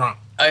 I was wrong.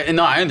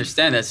 I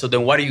understand that. So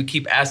then why do you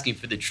keep asking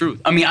for the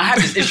truth? I mean, I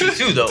have this issue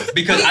too, though,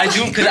 because I'm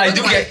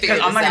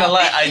not going to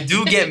lie, I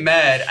do get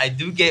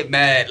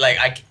mad.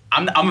 Like,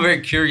 I'm a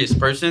very curious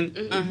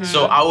person,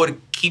 so I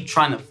would keep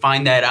trying to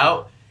find that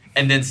out.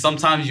 And then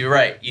sometimes you're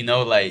right,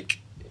 like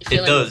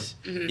it does.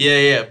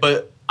 Yeah.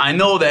 But I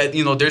know that,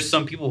 there's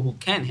some people who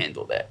can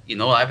handle that.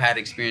 I've had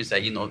experience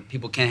that,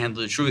 people can't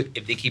handle the truth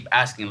if they keep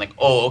asking, like,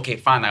 oh, okay,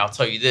 fine, I'll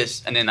tell you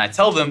this. And then I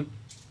tell them,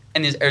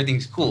 and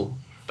everything's cool.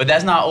 But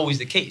that's not always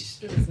the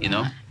case,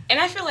 And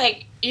I feel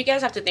like you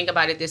guys have to think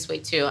about it this way,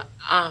 too.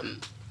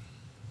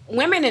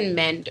 Women and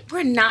men,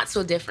 we're not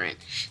so different.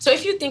 So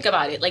if you think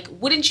about it, like,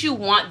 wouldn't you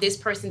want this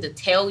person to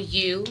tell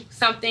you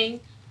something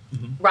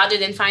rather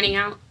than finding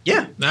out?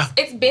 Yeah.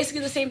 It's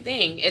basically the same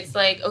thing. It's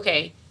like,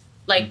 okay,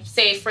 like,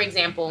 say, for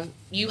example,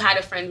 you had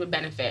a friend with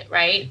benefit,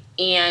 right?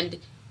 And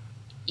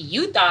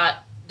you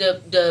thought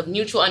the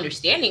mutual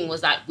understanding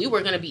was that we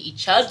were going to be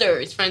each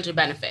other's friends with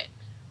benefit,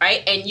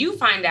 right? And you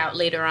find out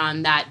later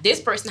on that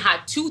this person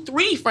had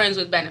 2-3 friends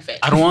with benefit.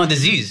 I don't want a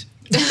disease.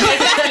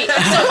 Exactly.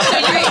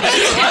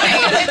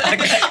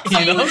 So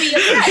you would be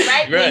upset,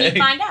 right? When you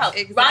find out.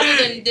 Rather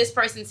than this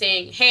person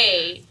saying,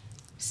 hey,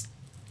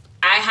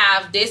 I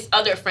have this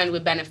other friend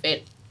with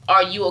benefit.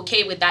 Are you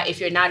okay with that? If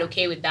you're not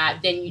okay with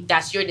that, then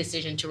that's your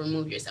decision to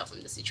remove yourself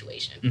from the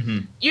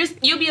situation.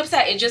 You'll be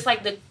upset. It's just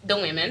like the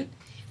women.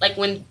 Like,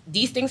 when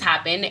these things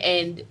happen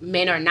and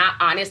men are not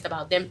honest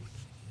about them,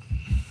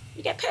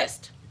 you get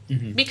pissed.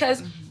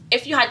 Because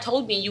if you had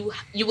told me,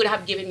 you would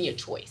have given me a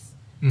choice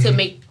to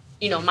make,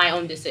 my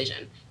own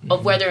decision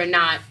of whether or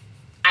not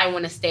I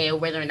want to stay or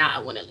whether or not I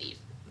want to leave.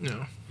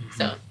 Yeah.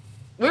 So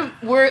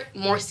we're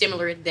more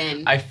similar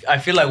than I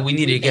feel like we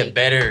need to get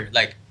better,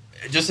 like,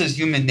 just as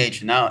human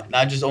nature, not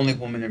just only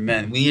women or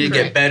men. We need to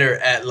get better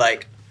at,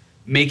 like,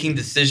 making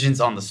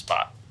decisions on the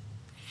spot.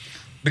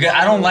 Because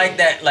I don't like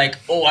that, like,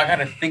 oh, I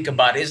gotta think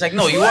about it. It's like,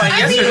 no, you want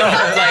yes or no?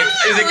 Like,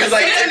 is it because,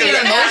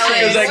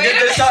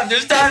 like,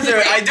 there's times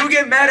where I do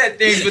get mad at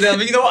things, but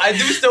then, I do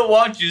still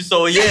want you,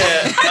 so yeah,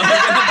 I'm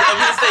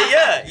gonna say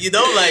yeah,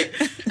 like,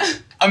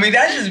 I mean,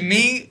 that's just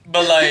me,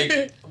 but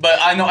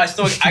I know I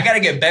gotta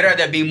get better at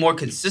that, being more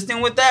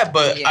consistent with that.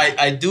 But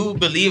I do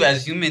believe,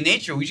 as human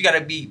nature, we just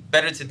gotta be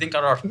better to think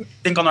on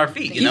our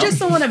feet. You just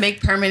don't want to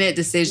make permanent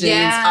decisions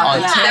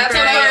on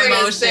temporary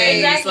emotions.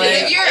 Exactly.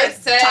 If you're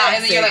upset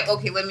and then you're like,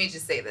 okay, let me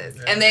just say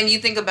this, and then you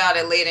think about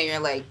it later, and you're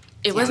like,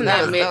 it wasn't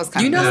that was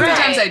kind of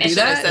sometimes I do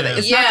that.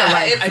 It's not the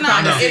right. It's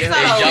not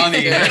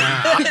always good.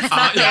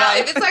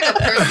 If it's like a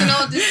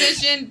personal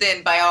decision,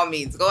 then by all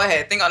means, go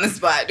ahead, think on the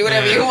spot, do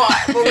whatever you want.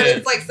 But when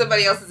it's like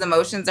somebody else's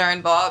emotions are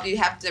involved, you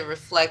have to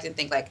reflect and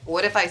think, like,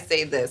 what if I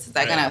say this? Is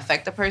that going to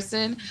affect the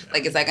person?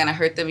 Like, is that going to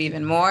hurt them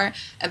even more?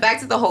 And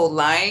back to the whole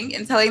lying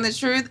and telling the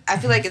truth, I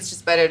feel like it's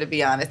just better to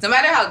be honest. No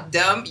matter how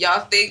dumb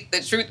y'all think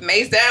the truth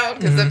may sound,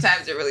 because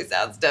sometimes it really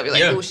sounds dumb. You're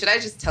like, oh, should I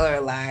just tell her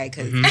a lie?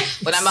 Because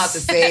what I'm about to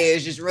say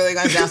is just really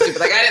going to sound stupid.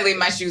 Like, I didn't leave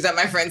my shoes at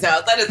my friend's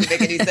house. That doesn't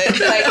make any sense.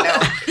 Like, no.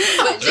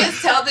 But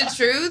just tell the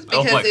truth,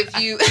 because if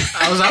you...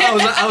 I was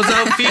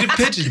out feeding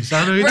pigeons.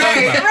 I don't know what you're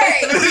talking about.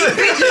 Right.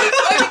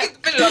 Feeding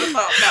pigeons. finish on the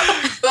phone.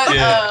 No,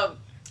 but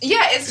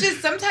yeah, it's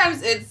just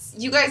sometimes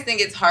you guys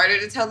think it's harder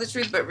to tell the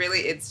truth, but really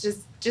it's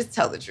just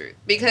tell the truth.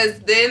 Because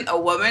then a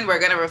woman, we're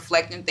gonna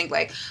reflect and think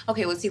like,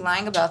 okay, was he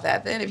lying about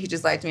that then? If he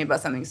just lied to me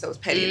about something so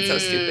petty and so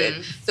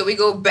stupid. So we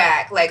go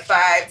back like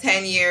 5,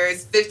 10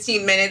 years,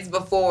 15 minutes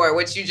before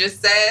what you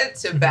just said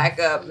to back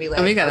up and be like,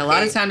 and we got a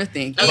lot of time to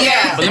think.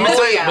 Yeah. But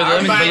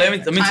let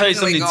me tell you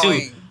something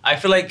Constantly too. I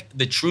feel like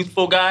the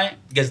truthful guy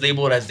gets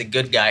labeled as the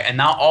good guy, and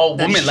now all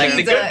women like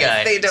the good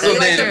guy. They don't So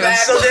like the bad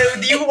so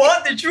then, do you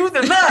want the truth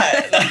or not?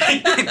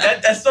 Like,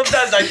 that's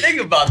sometimes I think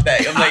about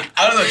that. I'm like,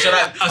 I don't know.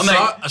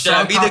 Should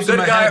I be the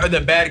good guy or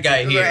the bad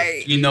guy here?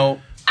 Right. You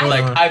know,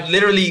 like I've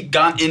literally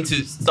gone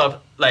into stuff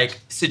like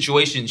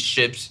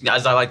situationships,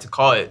 as I like to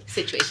call it.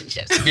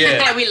 Situationships.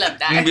 Yeah. We love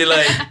that. And be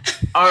like,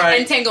 all right,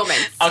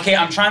 Entanglements. okay,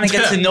 I'm trying to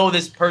get to know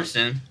this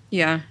person.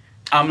 Yeah.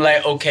 I'm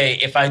like, okay,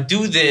 if I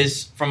do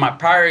this from my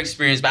prior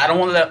experience, but I don't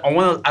want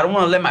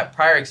to let my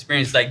prior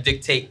experience like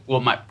dictate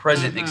what my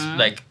present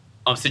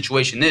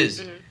situation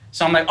is.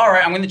 So I'm like, all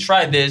right, I'm gonna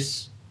try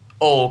this.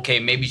 Oh, okay,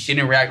 maybe she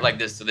didn't react like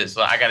this to this,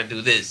 so I gotta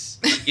do this.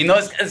 You know,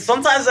 it's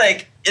sometimes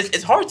like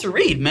it's hard to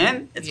read,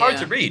 man. It's hard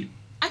to read.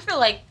 I feel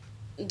like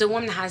the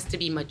woman has to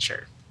be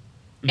mature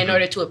in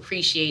order to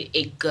appreciate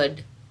a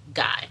good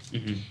guy,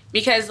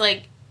 because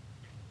like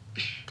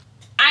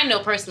I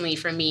know personally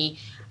for me.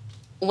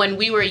 When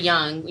we were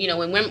young, you know,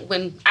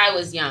 when I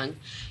was young,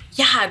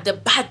 yeah, the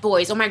bad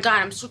boys. Oh my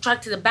God, I'm so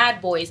attracted to the bad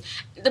boys.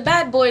 The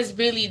bad boys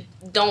really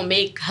don't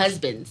make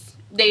husbands.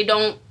 They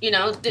don't, you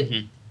know.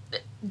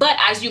 But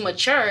as you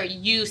mature,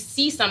 you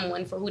see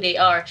someone for who they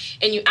are,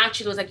 and you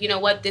actually was like, you know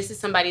what, this is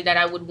somebody that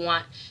I would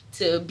want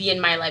to be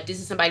in my life. This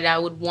is somebody that I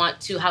would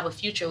want to have a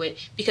future with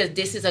because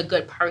this is a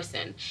good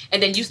person.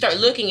 And then you start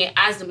looking at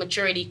as the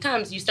maturity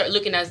comes, you start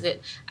looking as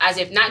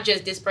if not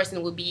just this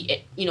person would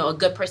be, you know, a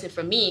good person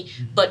for me,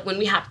 but when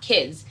we have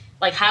kids,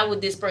 like how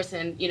would this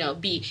person, you know,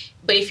 be?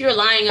 But if you're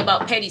lying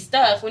about petty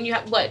stuff, when you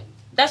have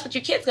that's what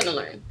your kid's gonna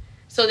learn.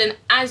 So then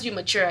as you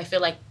mature, I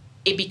feel like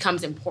it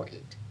becomes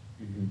important.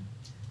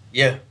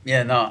 Yeah,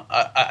 no,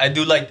 I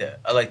do like that.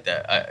 I like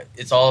that.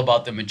 It's all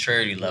about the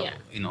maturity level,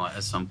 you know,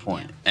 at some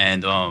point.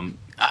 And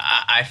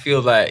I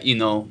feel that, you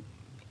know,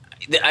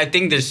 I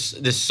think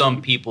there's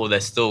some people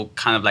that still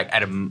kind of like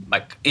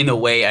in a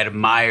way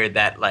admire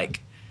that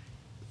like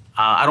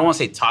I don't want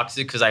to say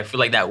toxic because I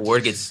feel like that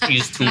word gets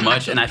used too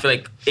much, and I feel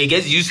like it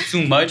gets used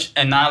too much,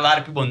 and not a lot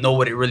of people know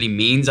what it really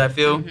means. I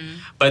feel,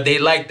 but they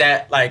like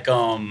that like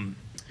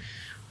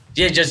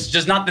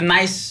just not the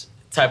nice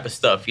type of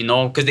stuff, you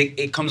know, because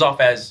it comes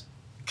off as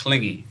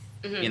clingy,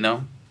 you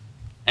know,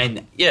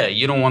 and yeah,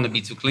 you don't want to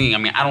be too clingy. I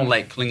mean, I don't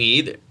like clingy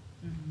either,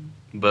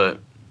 but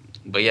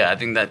yeah, I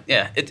think that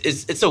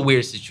it's a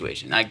weird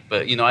situation.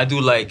 But you know, I do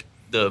like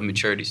the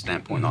maturity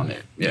standpoint on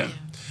it. Yeah.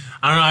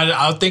 I don't know.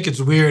 I think it's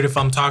weird if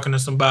I'm talking to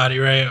somebody,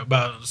 right,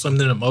 about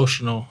something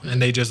emotional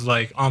and they just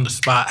like on the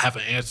spot have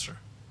an answer.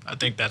 I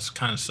think that's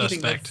kind of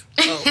suspect.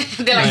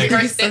 They're like,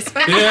 rehearsed this.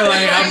 Yeah,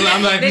 like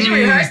I'm like, did you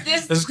rehearse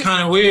this? This is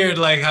kind of weird.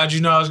 Like, how'd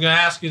you know I was gonna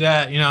ask you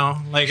that? You know,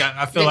 like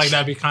I feel like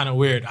that'd be kind of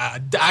weird. I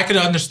could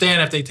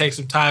understand if they take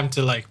some time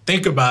to like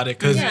think about it,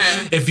 because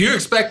if you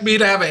expect me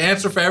to have an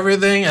answer for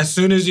everything as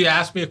soon as you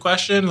ask me a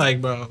question,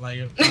 like, bro, like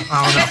I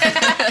don't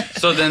know.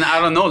 So then I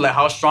don't know, like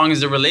how strong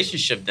is the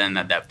relationship then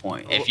at that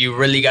point? If you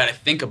really got to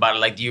think about it,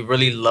 like, do you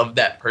really love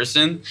that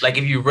person? Like,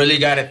 if you really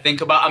got to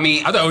think about, I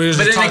mean, I thought we were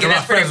just talking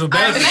about friends with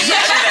benefits.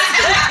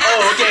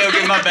 Oh,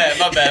 okay, my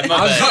bad. I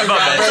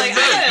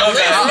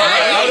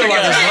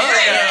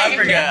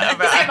forgot.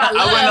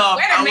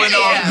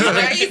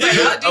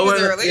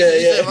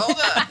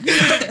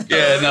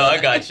 Yeah, no, I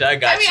got you. I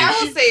mean, I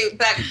will say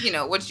back, you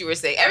know, what you were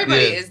saying.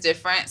 Everybody is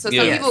different. So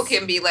some people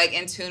can be like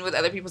in tune with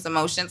other people's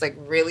emotions like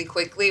really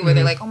quickly, where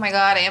they're like, oh my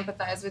God, I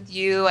empathize with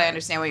you. I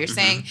understand what you're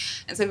saying.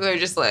 And some people are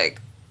just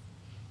like,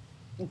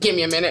 give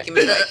me a minute. Give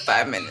me like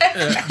 5 minutes.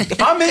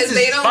 5 minutes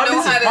they don't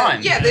know how to.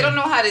 fine. Yeah, they don't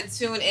know how to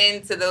tune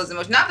into those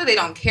emotions. Not that they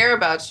don't care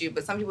about you,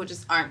 but some people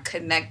just aren't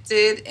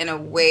connected in a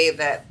way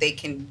that they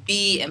can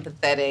be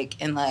empathetic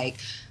and like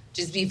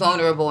just be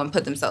vulnerable and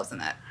put themselves in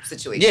that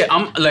situation. Yeah,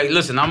 I'm like,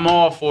 listen, I'm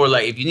all for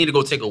like if you need to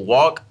go take a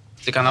walk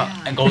to kind of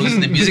and go listen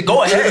to music,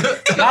 go ahead.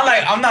 Not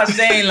like I'm not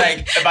saying like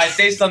if I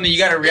say something you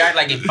gotta react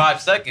like in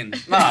 5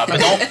 seconds. Nah, but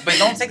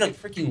don't take a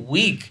freaking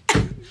week.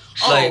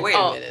 Like, wait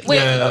a minute. Wait,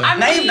 Yeah.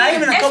 Not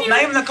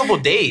even a couple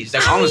days.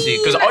 Like honestly,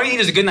 because all you need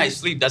is a good night's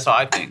sleep. That's how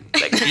I think.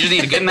 Like you just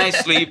need a good night's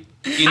sleep.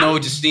 You know,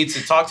 just need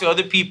to talk to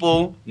other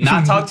people.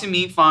 Not talk to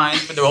me. Fine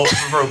for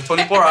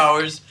 24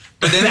 hours.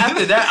 But then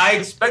after that, I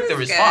expect the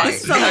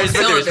response. I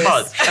expect the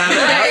response.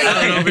 I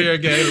don't know if you're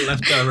gay,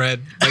 left on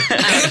red. Like,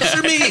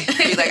 answer me.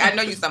 He's like, I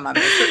know you saw my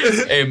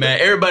message. Hey man,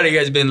 everybody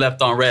has been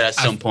left on red at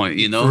some point,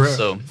 you know.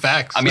 So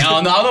facts. I mean, I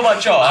don't know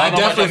about y'all. I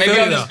definitely Maybe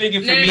feel I'm you, just though.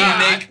 speaking for me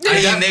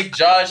and Nick,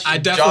 Josh. I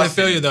definitely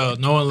Justin. feel you though.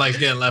 No one likes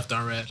getting left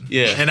on red.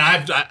 Yeah. And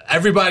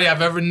everybody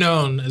I've ever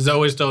known has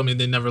always told me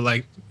they never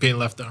liked being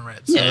left on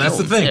red. So that's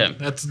the thing. Yeah.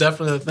 That's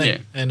definitely the thing. Yeah.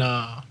 And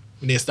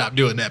We need to stop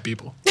doing that,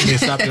 people. We need to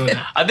stop doing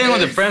that. I think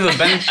with the friends with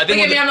benefits, I think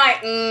Look at me, I'm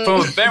like, from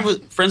a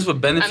friends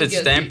with benefits guilty.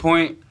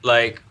 standpoint,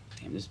 like,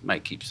 damn, this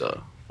mic keeps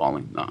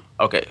falling. No,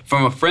 okay.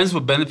 From a friends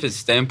with benefits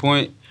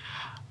standpoint,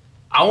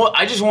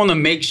 I just want to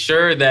make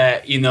sure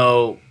that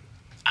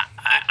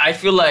I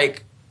feel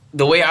like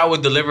the way I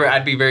would deliver it,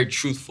 I'd be very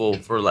truthful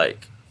for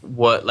like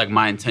what like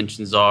my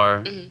intentions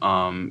are,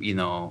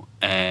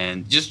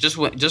 and just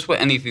with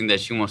anything that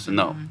she wants to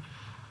know.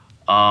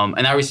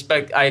 And I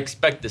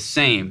expect the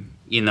same,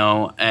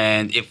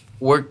 and if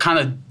we're kind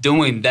of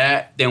doing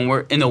that, then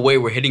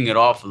we're hitting it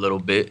off a little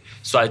bit.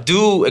 So I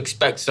do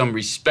expect some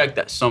respect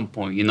at some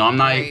point. I'm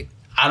not, Right.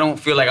 I don't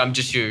feel like I'm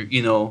just your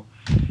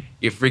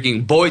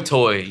freaking boy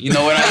toy. You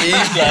know what I mean?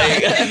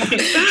 Like,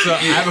 So I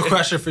have a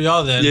question for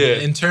y'all then. Yeah.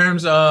 In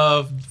terms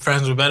of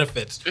friends with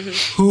benefits,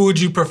 who would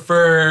you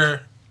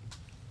prefer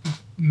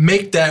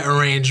make that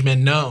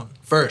arrangement known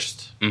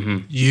first?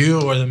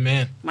 You or the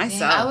man?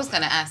 Myself. Dang, I was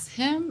gonna ask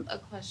him a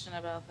question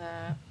about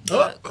that.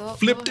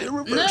 Flipped it,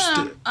 reversed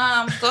it.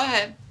 Go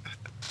ahead.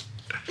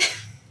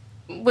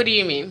 what do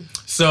you mean?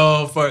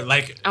 So for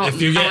like, if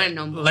you I wanna get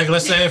know more. like,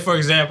 let's say for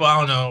example, I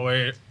don't know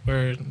where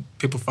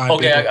people find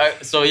okay,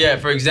 people. so yeah,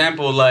 for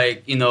example,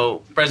 like,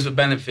 friends with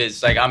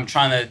benefits, like I'm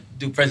trying to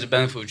do friends with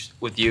benefits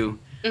with you.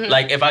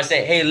 Like if I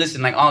say, hey,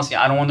 listen, like honestly,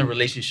 I don't want a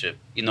relationship.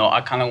 I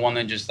kind of want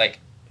to just like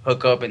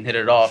hook up and hit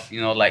it off.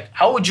 Like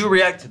how would you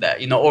react to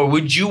that? Or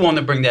would you want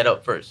to bring that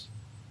up first?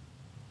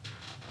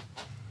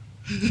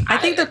 I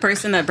think the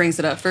person that brings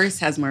it up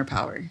first has more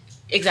power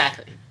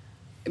Exactly.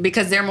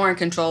 because they're more in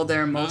control of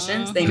their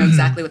emotions. They know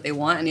exactly what they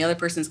want, and the other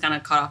person's kind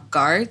of caught off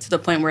guard to the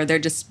point where they're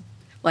just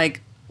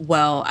like,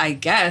 well, I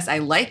guess I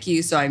like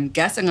you, so I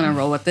guess I'm gonna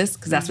roll with this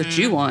because that's what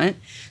you want.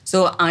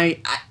 So I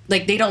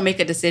like they don't make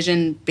a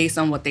decision based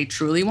on what they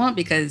truly want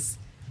because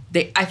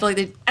I feel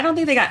like I don't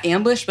think they got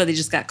ambushed, but they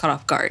just got caught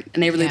off guard,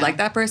 and they really Yeah. like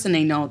that person.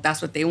 They know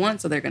that's what they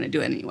want, so they're gonna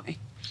do it anyway.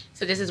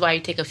 So this is why you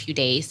take a few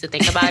days to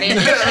think about it.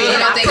 And You create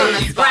don't think on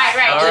the spot.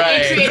 right. All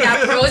right. And create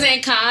that pros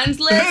and cons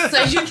list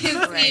so you can see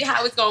Right.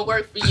 how it's gonna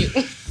work for you.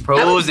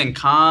 Pros and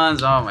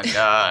cons. Oh my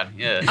God.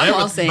 Yeah. I'm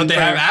all but saying they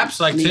for have apps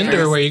like me Tinder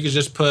first. where you could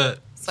just put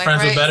Swipe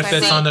friends with right,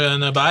 benefits swipe in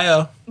the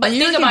bio. But you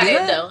think can about do it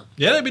that? though.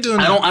 Yeah, they be doing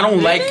that. I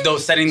don't like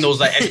those setting those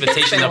like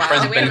expectations of Wow.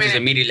 friends with Wait a benefits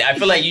minute. immediately. I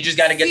feel like you just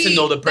got to get to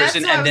know the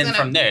person, that's what I and was then gonna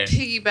from there.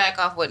 Piggyback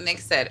off what Nick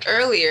said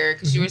earlier,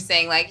 because you were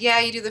saying like, yeah,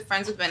 you do the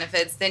friends with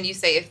benefits. Then you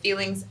say if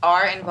feelings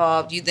are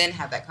involved, you then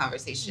have that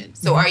conversation.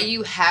 So are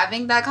you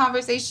having that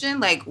conversation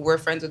like we're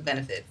friends with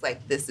benefits,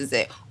 like this is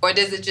it, or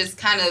does it just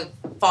kind of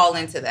fall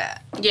into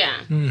that?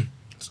 Yeah.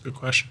 That's a good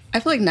question. I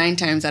feel like 9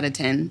 times out of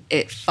 10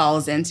 it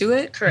falls into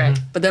it. Correct.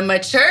 But the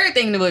mature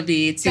thing would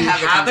be to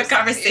have the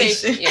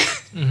conversation.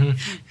 Yeah.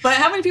 But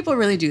how many people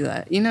really do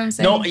that? You know what I'm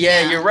saying? No,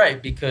 yeah, Yeah. you're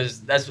right,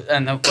 because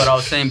what I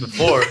was saying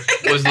before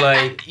was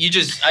like you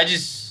just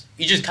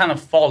kind of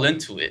fall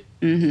into it.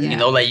 Mm-hmm.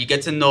 Yeah. Like you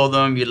get to know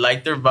them, you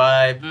like their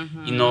vibe,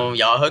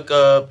 y'all hook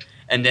up,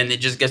 and then it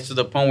just gets to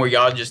the point where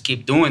y'all just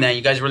keep doing that.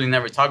 You guys really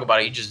never talk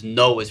about it. You just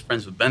know it's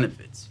friends with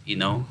benefits,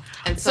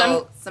 And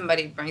so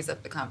somebody brings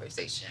up the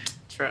conversation.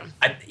 True.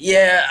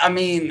 I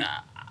mean,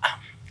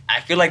 I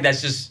feel like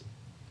that's just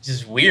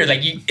weird. Like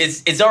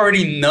it's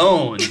already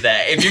known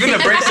that if you're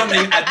gonna bring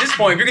something at this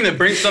point, if you're gonna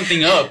bring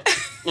something up,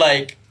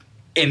 like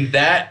in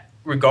that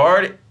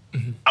regard,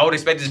 I would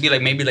expect it to be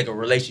like maybe like a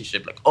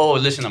relationship. Like, oh,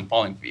 listen, I'm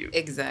falling for you.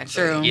 Exactly.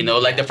 True.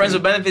 Like the friends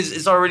with benefits,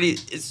 it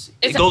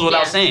goes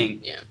without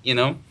saying.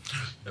 Yeah.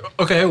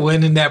 Okay,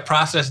 when in that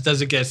process does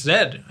it get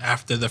said?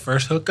 After the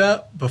first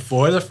hookup?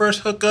 Before the first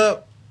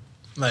hookup?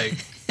 Like,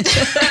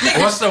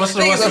 what's the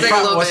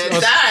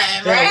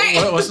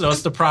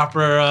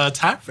proper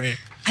time frame?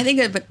 I think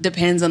it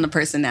depends on the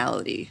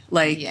personality.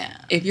 Like, Yeah.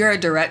 if you're a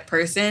direct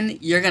person,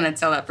 you're gonna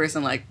tell that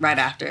person like right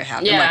after it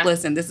happened. Yeah. Like,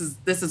 listen, this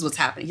is what's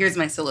happening. Here's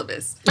my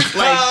syllabus. Like,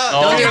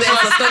 Oh. don't do this.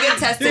 Let's go get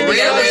tested. Really?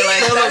 together.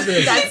 Like,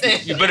 Syllabus. that's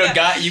it. You put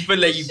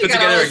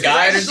together a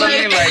guide or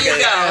something like Here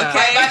you go.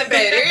 Okay, by the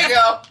bed. Here you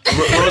go.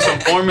 wrote some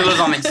formulas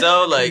on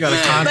Excel. Like, You got a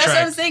man. contract. That's what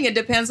I'm saying. It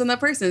depends on the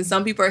person.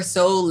 Some people are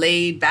so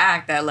laid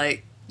back that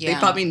like they Yeah.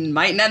 probably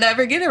might not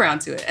ever get around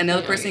to it.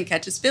 Another Yeah. person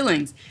catches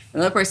feelings.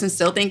 Another person's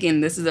still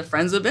thinking this is a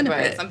friends with benefit.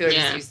 Right. Some people are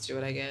Yeah. just used to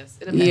it, I guess.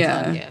 It depends Yeah.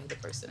 on who the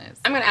person is.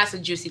 I'm gonna ask a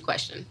juicy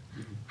question.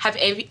 Have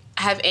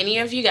any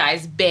of you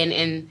guys been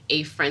in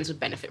a friends with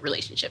benefit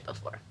relationship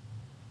before?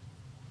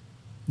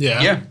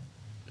 Yeah. Yeah.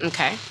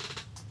 Okay.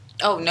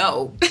 Oh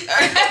no.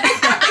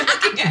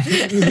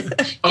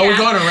 Oh, we're Yeah.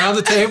 going around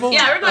the table?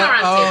 Yeah, we're going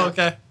around the table.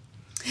 Okay.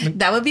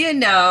 That would be a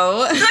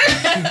no.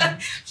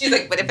 She's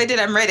like, but if I did,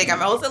 I'm ready. I got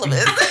my whole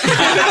syllabus.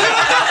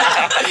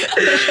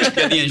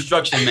 Get the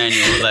instruction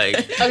manual. Like,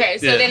 Okay,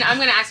 so Yeah. then I'm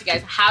gonna ask you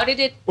guys, how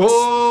did it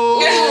Whoa.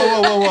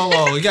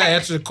 You got to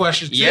answer the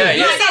question, too. Yeah, yeah.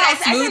 You see how I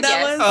smooth said that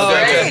yes. was? Oh,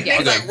 Okay, okay. okay.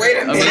 He's like, wait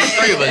a I mean, minute.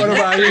 three of us. What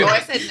about you? Oh, I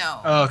said no.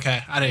 Oh,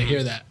 okay. I didn't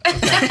hear that.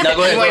 Okay. No,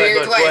 go ahead. You wanna hear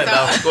it twice,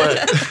 Val. Go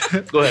ahead.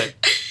 Go ahead.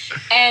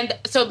 And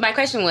so my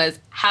question was,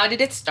 how did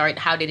it start?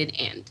 How did it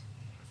end?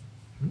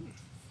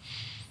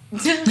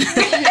 So, I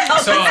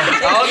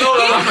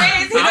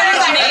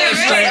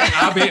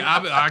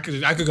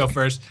don't know. I could go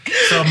first.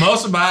 So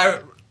most of my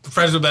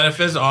friends with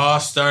benefits all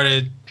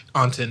started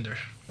on Tinder.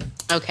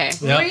 Okay.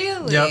 Yep.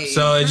 Really? Yep.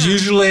 So it's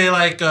usually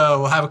like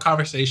we'll have a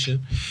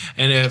conversation,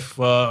 and if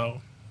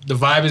the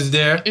vibe is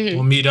there,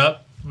 we'll meet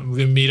up.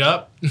 We meet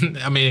up.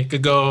 I mean, it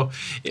could go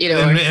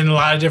in a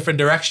lot of different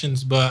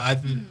directions, but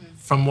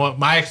from what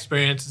my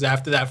experience is,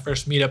 after that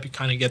first meetup, you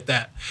kind of get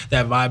that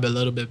vibe a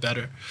little bit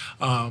better.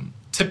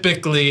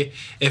 Typically,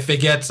 if it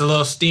gets a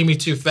little steamy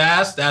too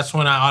fast, that's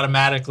when I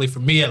automatically, for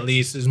me at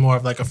least, is more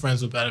of like a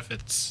friends with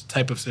benefits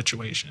type of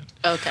situation.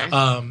 Okay.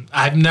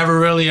 I've never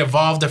really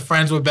evolved a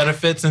friends with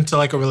benefits into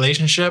like a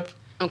relationship.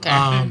 Okay.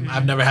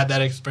 I've never had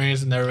that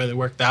experience and never really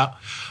worked out.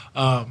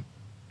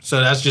 So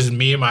that's just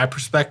me and my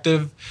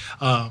perspective.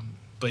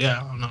 But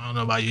yeah, I don't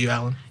know about you,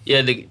 Alan.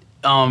 Yeah,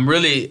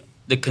 really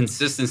the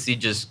consistency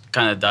just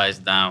kind of dies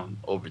down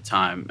over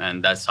time,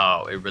 and that's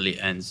how it really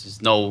ends.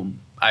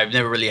 I've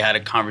never really had a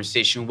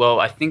conversation. Well,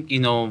 I think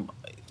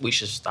we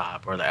should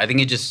stop, or like I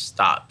think it just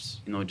stops,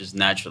 just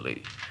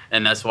naturally,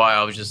 and that's why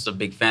I was just a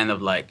big fan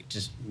of like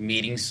just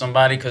meeting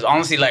somebody. Because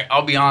honestly, like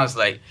I'll be honest,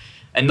 like,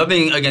 and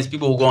nothing against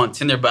people who go on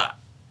Tinder, but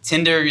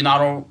Tinder,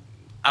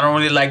 I don't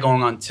really like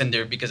going on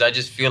Tinder because I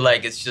just feel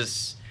like it's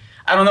just,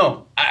 I don't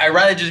know. I'd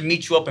rather just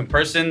meet you up in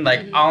person.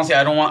 Like honestly,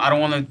 I don't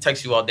want to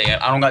text you all day.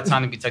 I don't got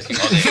time to be texting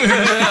all day.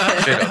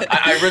 Straight up,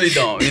 I really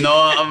don't.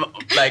 I'm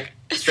like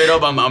straight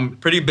up. I'm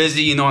pretty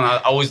busy. And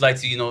I always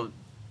like to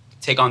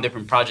take on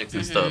different projects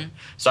and stuff.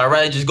 So I'd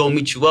rather just go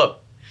meet you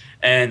up.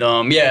 And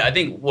I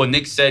think what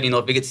Nick said.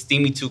 If it gets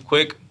steamy too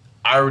quick,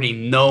 I already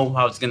know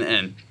how it's gonna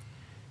end.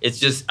 It's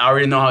just I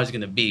already know how it's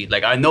gonna be.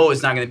 Like I know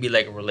it's not gonna be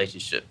like a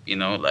relationship.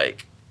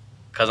 Like.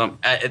 Because I'm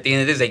at the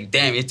end of this, like,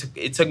 damn,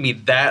 it took me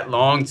that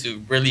long to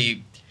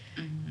really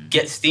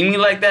get steamy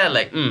like that.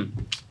 Like,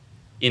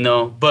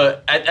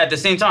 But at the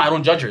same time, I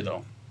don't judge her,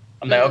 though.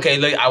 I'm like, okay,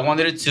 like, I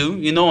wanted it too,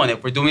 and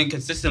if we're doing it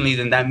consistently,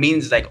 then that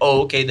means, like,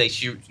 oh, okay, like,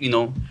 she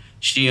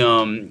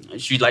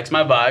likes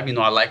my vibe.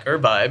 I like her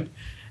vibe.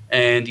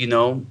 And,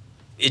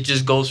 it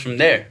just goes from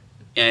there.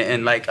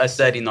 And like I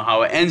said,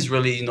 how it ends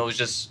really, is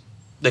just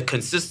the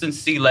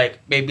consistency, like,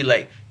 maybe,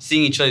 like,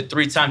 seeing each other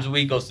 3 times a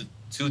week goes to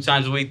 2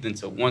 times a week, then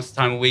to 1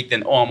 time a week,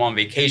 then I'm on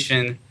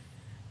vacation,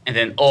 and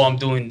then I'm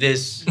doing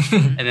this,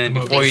 and then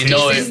before you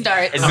know it, it's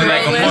been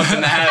like a month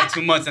and a half,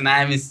 2 months, and I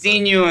haven't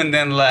seen you, and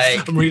then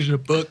like I'm reading a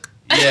book.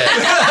 Yeah,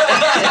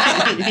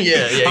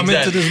 exactly. I'm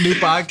into this new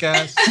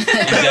podcast.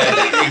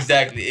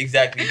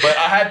 Exactly. But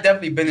I have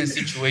definitely been in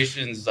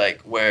situations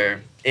like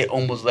where it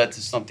almost led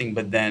to something,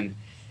 but then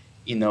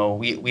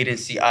we didn't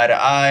see eye to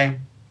eye,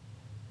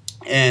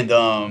 and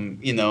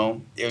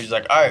it was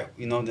like, all right,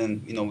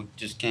 then we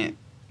just can't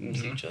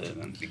see each other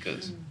then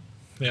because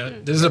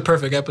this is a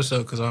perfect episode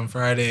because on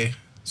Friday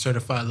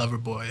Certified Lover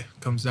Boy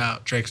comes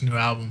out, Drake's new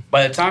album.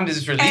 By the time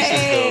this releases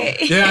though,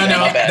 I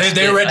know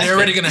they're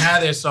already gonna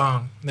have their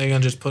song. They're gonna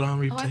just put on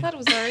replay. I thought it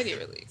was already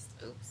released.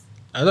 Oops.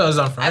 I thought it was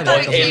on Friday. I thought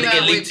it came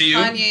out leaked to you.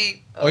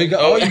 Kanye.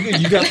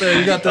 You got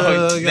the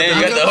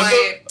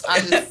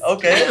I'm just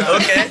okay.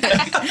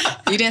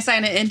 You didn't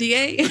sign an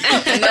NDA?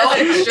 No,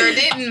 sure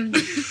didn't.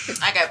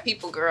 I got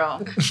people,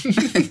 girl.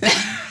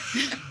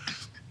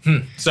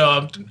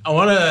 So I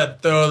want to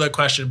throw the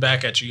question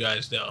back at you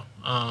guys, though.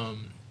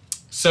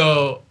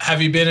 So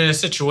have you been in a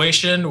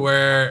situation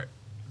where,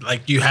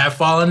 like, you have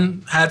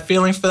had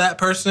feelings for that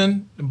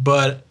person,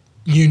 but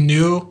you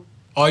knew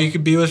all you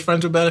could be was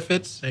friends with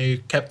benefits, and you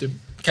kept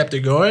it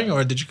going,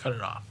 or did you cut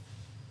it off?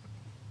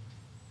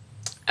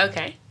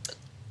 Okay.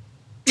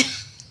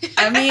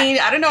 I mean,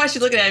 I don't know why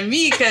she's looking at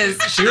me because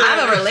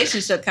I'm a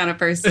relationship kind of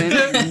person.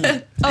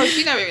 Oh,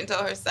 she never even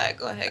told her side.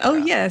 Go ahead. Oh,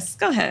 girl. yes.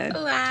 Go ahead.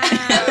 Wow.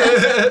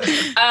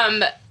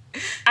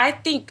 I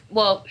think,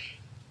 well,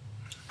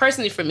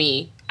 personally for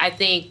me, I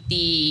think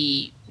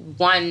the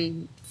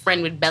one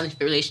friend with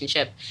benefit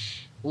relationship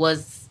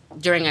was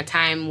during a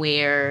time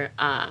where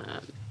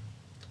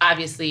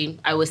obviously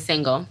I was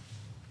single,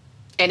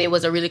 and it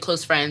was a really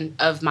close friend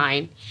of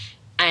mine,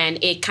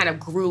 and it kind of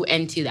grew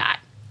into that.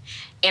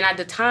 And at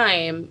the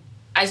time,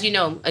 as you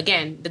know,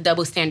 again, the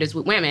double standards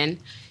with women,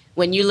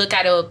 when you look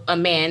at a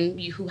man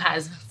who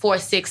has 4,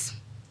 6,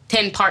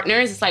 10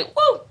 partners, it's like,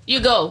 whoa, you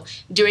go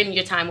during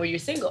your time where you're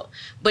single.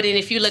 But then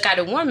if you look at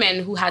a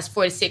woman who has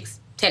 4, 6,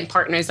 10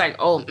 partners, like,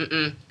 oh,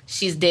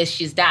 she's this,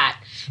 she's that.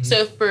 Mm-hmm.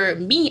 So for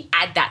me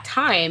at that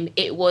time,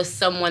 it was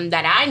someone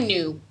that I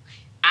knew,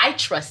 I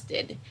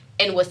trusted,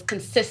 and was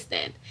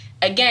consistent.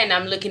 Again,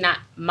 I'm looking at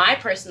my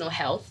personal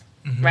health,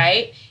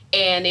 right?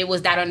 And it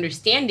was that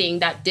understanding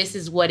that this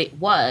is what it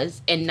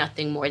was and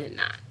nothing more than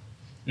that.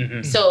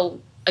 Mm-hmm. So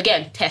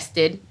again,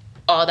 tested,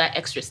 all that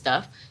extra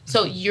stuff.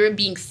 So you're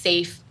being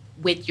safe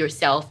with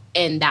yourself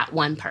and that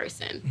one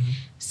person. Mm-hmm.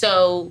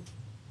 So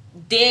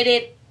did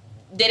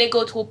it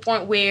go to a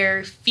point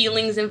where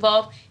feelings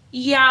involved?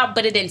 Yeah,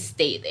 but it didn't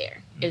stay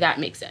there, if that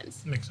makes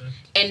sense. Makes sense.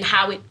 And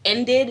how it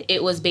ended,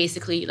 it was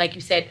basically, like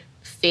you said,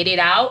 faded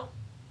out,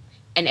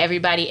 and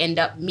everybody ended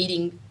up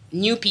meeting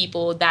new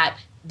people that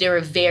they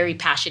were very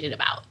passionate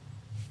about.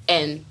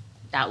 And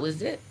that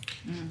was it.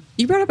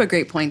 You brought up a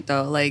great point,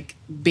 though, like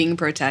being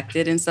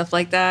protected and stuff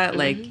like that,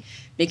 like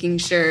making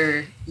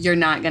sure you're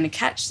not going to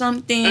catch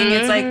something.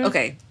 It's like,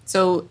 okay,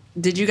 so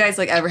did you guys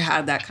like ever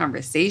have that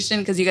conversation?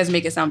 Because you guys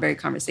make it sound very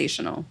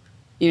conversational.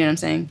 You know what I'm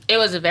saying? It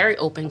was a very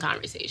open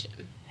conversation.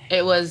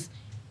 It was,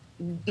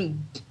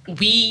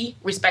 we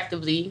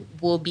respectively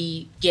will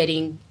be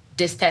getting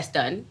this test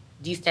done,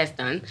 these tests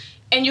done,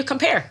 and you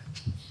compare.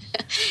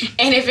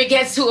 And if it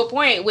gets to a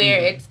point where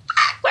it's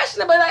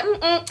questionable,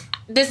 like,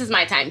 this is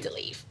my time to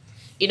leave.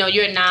 You know,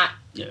 you're not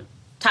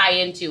tied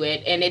into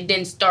it. And it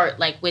didn't start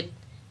like with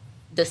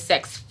the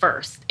sex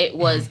first. It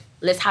was,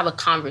 let's have a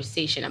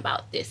conversation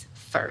about this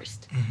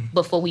first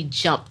before we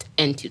jumped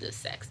into the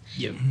sex.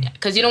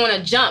 Because you don't want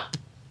to jump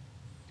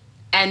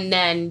and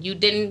then you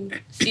didn't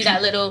see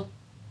that little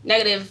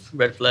negative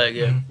red flag,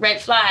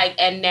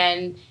 and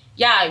then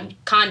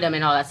condom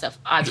and all that stuff,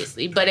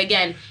 obviously. But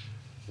again,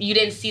 you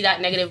didn't see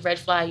that negative red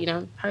flag, you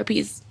know,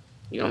 herpes.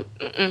 You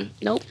don't,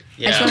 nope.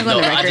 Yeah, I just want to go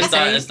on the record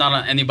saying it's not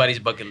on anybody's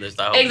bucket list.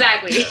 I hope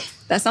exactly.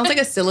 That sounds like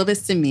a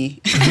syllabus to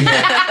me.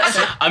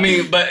 I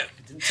mean, but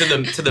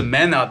to the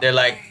men out there,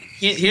 like,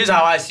 here's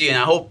how I see it, and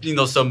I hope, you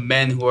know, some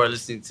men who are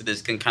listening to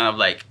this can kind of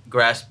like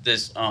grasp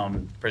this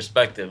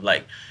perspective.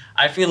 Like,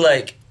 I feel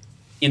like,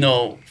 you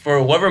know,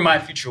 for whoever my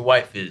future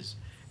wife is,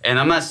 and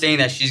I'm not saying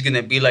that she's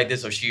gonna be like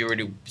this or she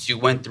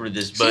went through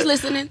this, but she's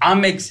listening.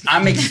 I'm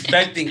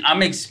expecting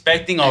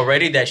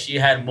already that she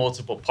had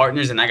multiple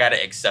partners, and I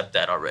gotta accept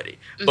that already.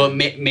 But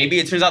maybe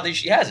it turns out that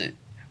she hasn't.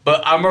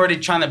 But I'm already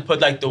trying to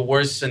put like the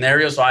worst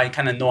scenario, so I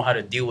kind of know how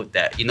to deal with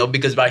that, you know,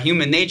 because by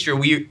human nature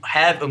we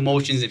have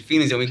emotions and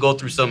feelings, and we go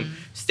through some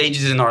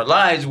stages in our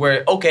lives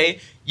where, okay,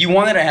 you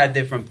wanted to have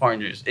different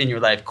partners in your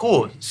life,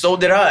 cool. So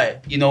did I,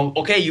 you know.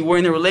 Okay, you were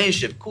in a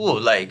relationship,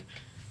 cool, like.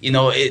 You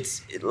know,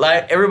 it's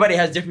like everybody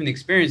has different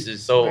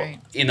experiences. So,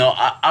 you know,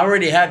 I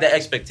already have that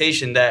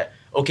expectation that,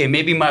 okay,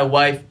 maybe my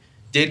wife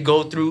did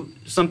go through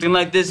something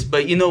like this,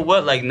 but you know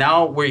what? Like,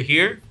 now we're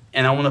here,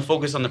 and I want to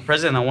focus on the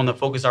present, and I want to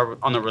focus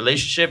on the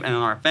relationship and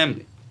on our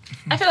family.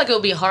 I feel like it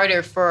would be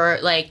harder for,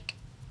 like,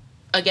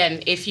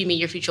 again, if you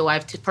meet your future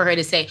wife, for her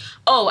to say,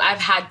 oh, I've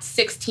had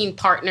 16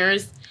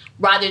 partners,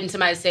 rather than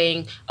somebody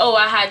saying, oh,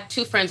 I had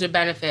 2 friends with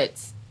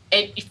benefits.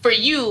 And for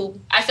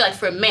you, I feel like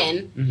for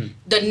men,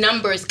 the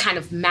numbers kind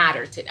of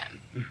matter to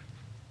them.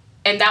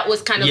 And that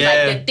was kind of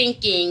like the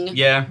thinking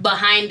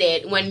behind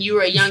it when you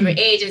were a younger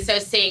age, instead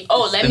of saying,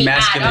 oh, let me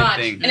add on.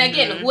 Thing. And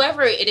again,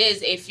 whoever it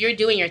is, if you're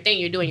doing your thing,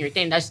 you're doing your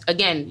thing. That's,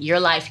 again, your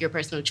life, your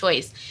personal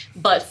choice.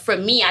 But for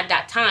me at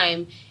that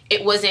time,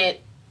 it wasn't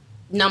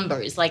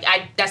numbers. Like,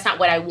 that's not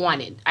what I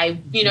wanted.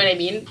 You know what I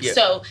mean? Yeah.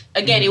 So,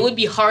 again, it would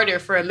be harder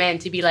for a man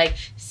to be like,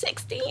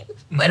 16?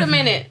 Wait a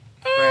minute.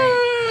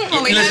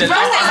 Listen,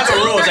 I have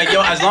a rule. It's like,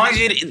 yo, as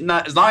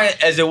long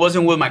as it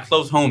wasn't with my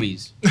close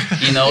homies,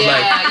 you know,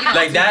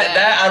 like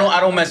that I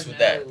don't mess with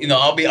that. You know,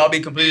 I'll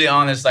be completely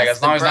honest. Like,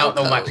 as long as I don't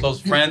know my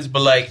close friends,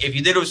 but like, if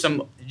you did it with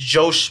some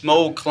Joe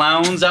Schmo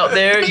clowns out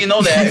there, you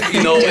know that,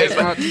 you know, if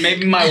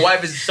maybe my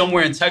wife is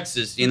somewhere in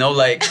Texas, you know,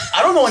 like,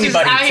 I don't know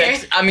anybody in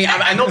Texas. I mean,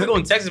 I know people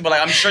in Texas, but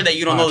like, I'm sure that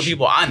you don't know the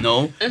people I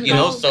know, you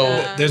know, so.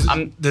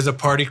 There's a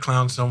party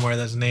clown somewhere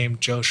that's named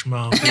Joe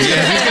Schmo. He's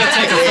gonna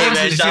take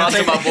offense. Shout out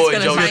to my boy,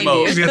 Joe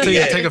Schmo. He's gonna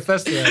take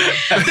offense to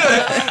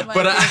that.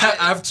 But I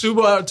have two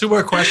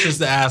more questions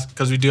to ask,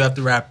 because we do have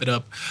to wrap it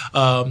up.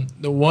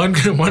 The one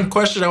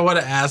question I want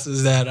to ask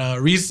is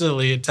that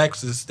recently in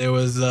Texas, there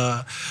was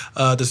the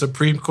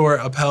Supreme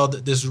Court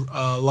upheld this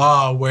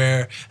law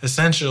where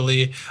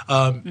essentially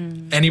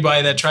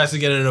anybody that tries to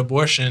get an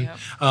abortion,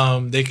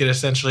 they could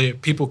essentially,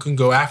 people can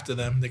go after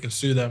them, they can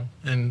sue them,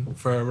 and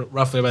for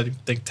roughly, I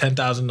think,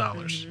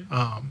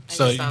 $10,000.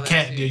 So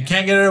you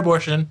can't get an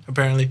abortion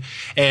apparently,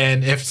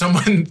 and if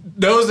someone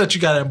knows that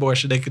you got an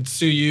abortion, they could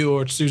sue you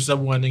or sue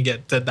someone and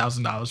get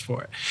 $10,000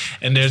 for it.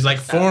 And there's like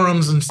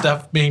forums and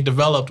stuff being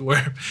developed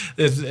where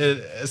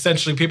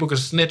essentially people could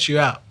snitch you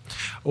out.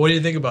 What do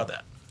you think about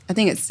that? I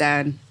think it's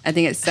sad. I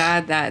think it's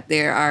sad that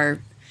there are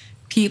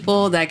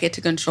people that get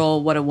to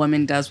control what a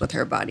woman does with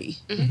her body,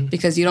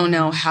 because you don't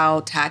know how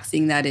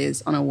taxing that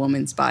is on a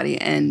woman's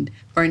body, and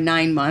for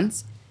 9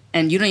 months,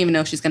 and you don't even know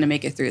if she's going to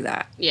make it through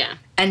that. Yeah.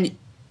 And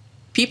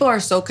people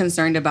are so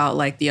concerned about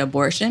like the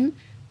abortion,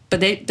 but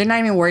they're not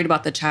even worried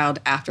about the child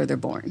after they're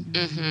born.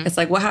 It's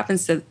like, what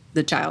happens to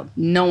the child?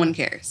 No one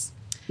cares.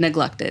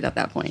 Neglected at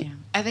that point. Yeah.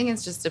 I think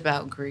it's just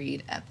about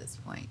greed at this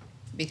point,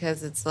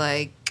 because it's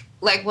like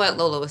what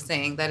Lola was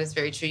saying, that is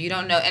very true. You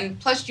don't know. And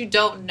plus, you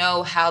don't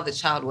know how the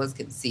child was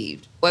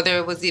conceived, whether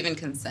it was even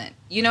consent.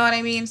 You know what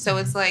I mean? So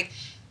it's like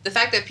the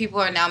fact that people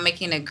are now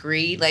making a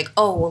greed, like,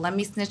 oh, well, let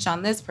me snitch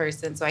on this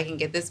person so I can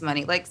get this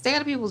money. Like, stay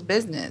out of people's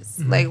business.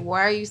 Like,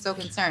 why are you so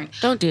concerned?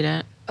 Don't do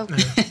that. Okay.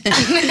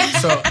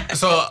 So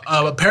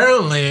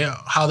apparently,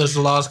 how this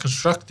law is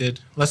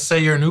constructed, let's say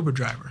you're an Uber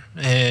driver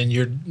and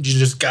you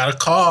just got a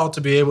call to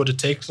be able to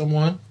take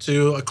someone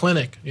to a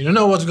clinic. You don't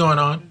know what's going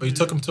on, but you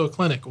took them to a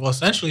clinic. Well,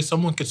 essentially,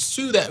 someone could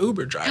sue that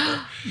Uber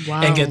driver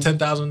and get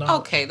 $10,000.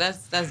 Okay,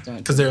 that's doing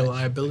because they're a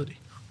liability.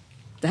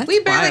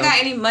 We barely wild. got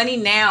any money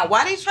now.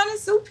 Why are they trying to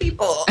sue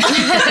people?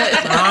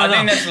 I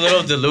think that's a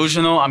little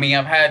delusional. I mean,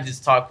 I've had this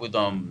talk with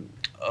a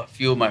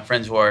few of my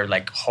friends who are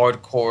like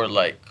hardcore,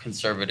 like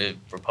conservative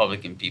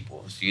Republican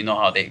people. So you know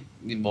how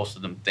most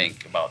of them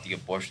think about the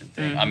abortion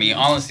thing. I mean,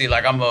 honestly,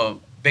 like I'm a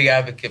big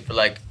advocate for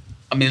like,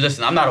 I mean,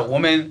 listen, I'm not a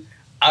woman.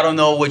 I don't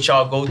know what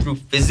y'all go through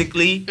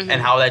physically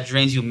and how that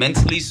drains you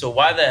mentally. So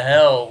why the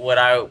hell would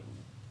I,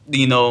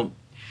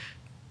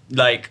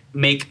 like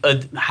make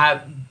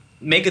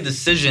a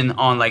decision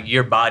on like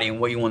your body and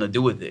what you want to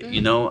do with it?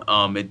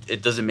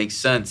 It doesn't make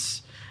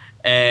sense.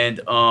 And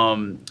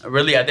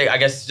really, I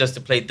guess just to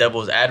play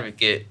devil's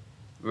advocate,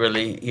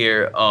 really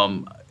here,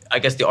 I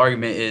guess the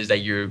argument is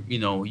that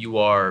you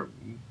are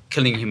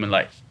killing human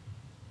life.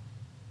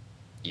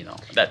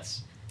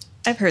 That's.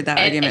 I've heard that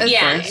argument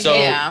yeah, before. So,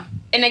 yeah.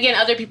 And again,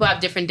 other people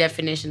have different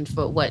definitions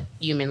for what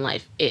human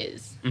life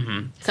is.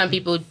 Mm-hmm. Some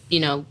people,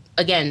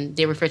 again,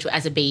 they refer to it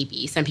as a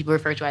baby. Some people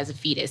refer to it as a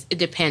fetus. It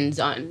depends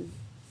on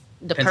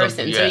the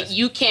person. Yes. So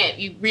you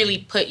really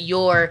put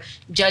your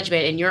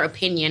judgment and your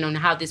opinion on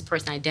how this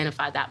person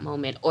identified that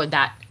moment or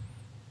that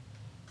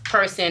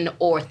person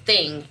or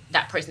thing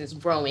that person is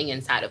growing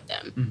inside of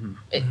them. Mm-hmm.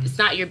 It's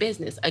not your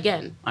business.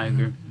 Again. I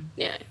agree.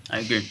 Yeah. I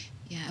agree.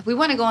 Yeah, if we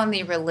want to go on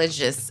the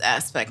religious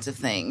aspect of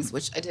things,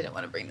 which I didn't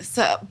want to bring this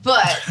up,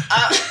 but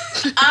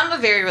I'm a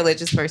very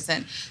religious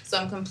person, so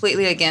I'm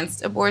completely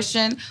against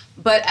abortion.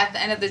 But at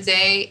the end of the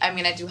day, I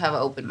mean, I do have an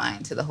open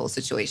mind to the whole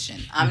situation.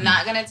 I'm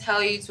not going to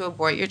tell you to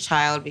abort your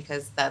child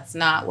because that's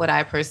not what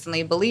I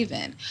personally believe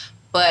in.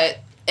 But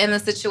in the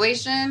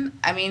situation,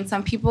 I mean,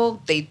 some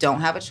people, they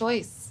don't have a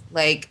choice.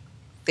 Like,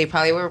 they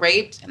probably were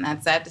raped, and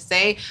that's sad to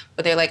say,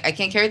 but they're like, I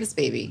can't carry this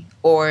baby.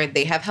 Or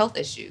they have health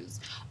issues.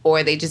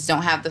 Or they just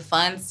don't have the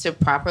funds to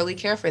properly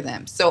care for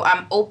them. So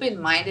I'm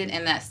open-minded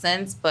in that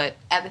sense, but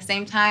at the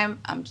same time,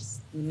 I'm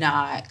just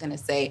not going to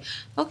say,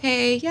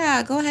 okay,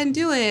 yeah, go ahead and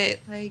do it.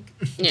 Like,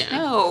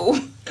 no.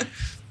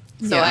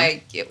 So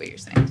I get what you're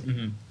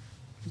saying.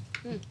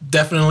 Mm-hmm.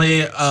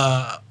 Definitely,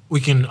 we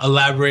can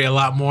elaborate a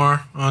lot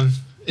more on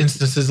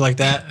instances like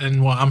that.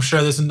 And I'm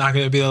sure this is not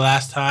going to be the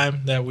last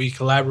time that we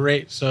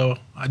collaborate. So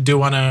I do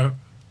want to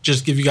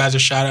just give you guys a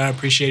shout out. I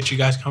appreciate you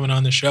guys coming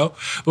on the show.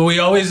 But we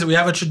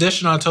have a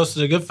tradition on Toast to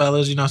the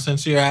Goodfellas,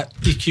 since you're at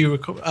EQ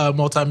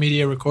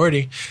Multimedia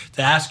Recording,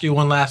 to ask you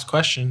one last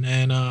question.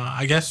 And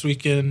I guess we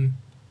can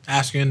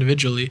ask you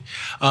individually.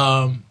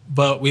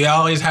 But we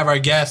always have our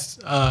guests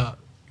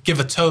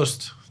give a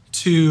toast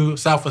to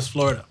Southwest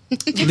Florida.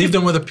 Leave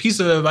them with a piece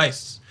of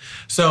advice.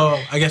 So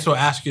I guess we'll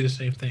ask you the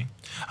same thing.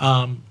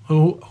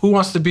 Who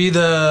wants to be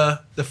the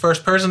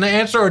first person to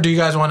answer, or do you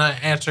guys want to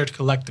answer it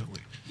collectively?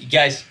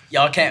 Guys,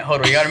 y'all can't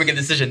hold on. You gotta make a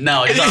decision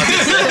now. That's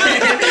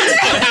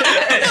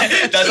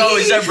all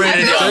we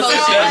separated.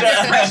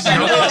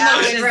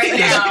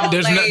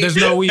 There's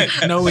no week.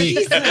 No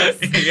week.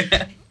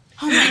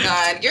 Oh my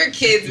God, you're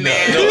kids,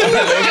 man.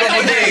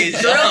 Couple days.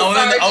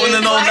 I want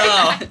to know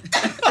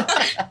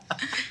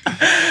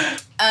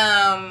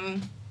now.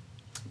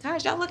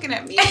 Gosh, y'all looking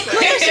at me. I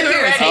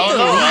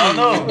don't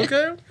know.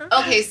 Okay.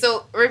 Okay,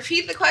 so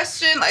repeat the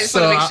question. I just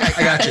want to make sure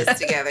I got this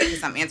together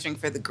because I'm answering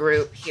for the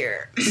group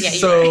here.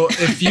 So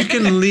if you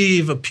can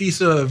leave a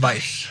piece of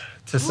advice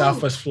to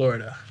Southwest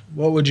Florida,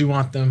 what would you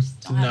want them to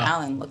Don't know? have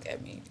Alan look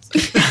at me.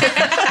 I'm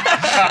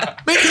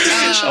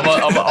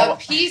a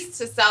piece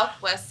to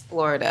Southwest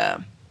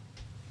Florida.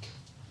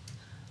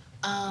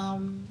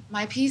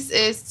 My piece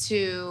is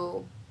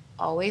to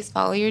always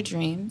follow your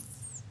dreams.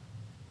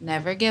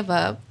 Never give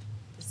up.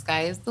 The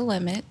sky is the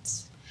limit.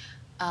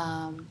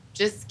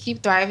 Just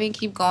keep thriving,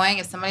 keep going.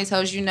 If somebody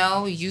tells you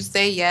no, you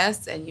say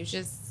yes, and you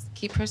just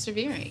keep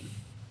persevering.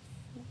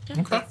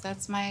 Okay.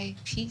 That's my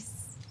piece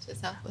to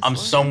Southwest I'm Florida.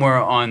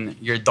 somewhere on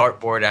your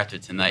dartboard after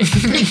tonight.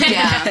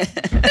 Yeah.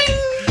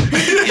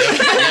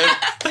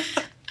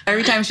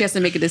 Every time she has to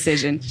make a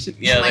decision.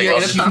 Yeah, like You're oh,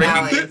 gonna this come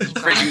out.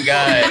 freaking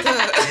guy.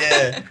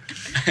 Yeah.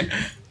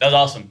 That was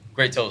awesome.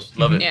 Great toast.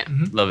 Love it. Yeah.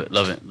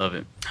 Love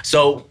it.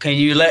 So can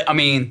you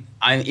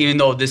even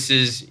though this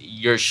is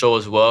your show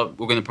as well,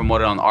 we're gonna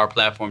promote it on our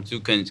platform too.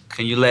 Can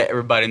you let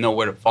everybody know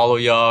where to follow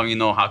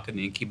y'all? How can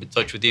they keep in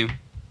touch with you?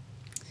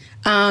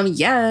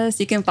 Yes,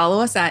 you can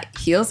follow us at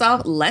Heels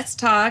Off Let's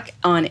Talk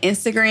on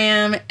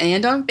Instagram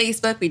and on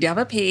Facebook. We do have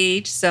a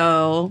page,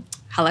 so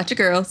holla at your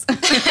girls.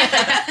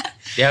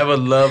 They have a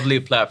lovely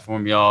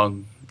platform, y'all.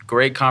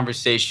 Great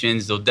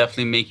conversations. They'll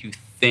definitely make you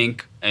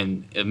think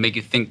and make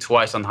you think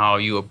twice on how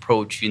you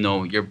approach,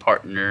 your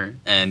partner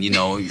and,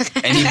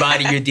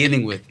 anybody you're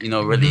dealing with.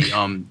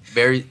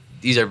 Really,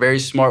 these are very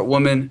smart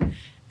women,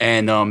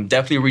 and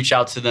definitely reach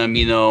out to them,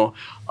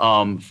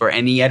 for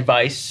any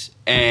advice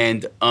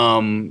and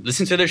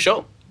listen to their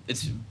show.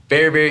 It's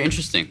very, very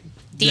interesting.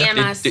 DM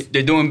us.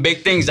 They're doing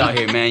big things out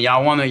here, man.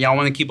 Y'all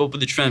wanna keep up with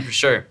the trend for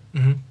sure.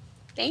 Mm-hmm.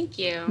 Thank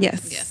you.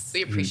 Yes,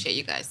 we appreciate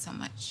you guys so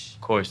much.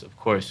 Of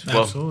course.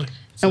 Absolutely.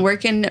 And where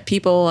can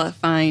people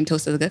find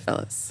Toast to the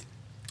Goodfellas?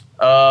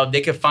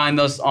 They can find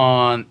us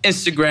on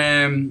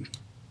Instagram,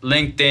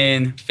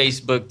 LinkedIn,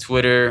 Facebook,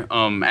 Twitter,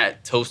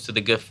 at Toast to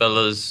the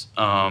Goodfellas.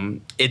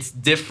 It's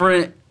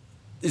different.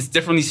 It's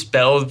differently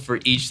spelled for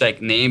each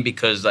like name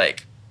because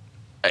like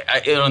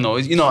I don't know.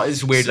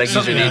 It's weird like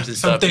usernames and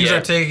stuff. Some things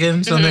are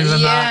taken, some things are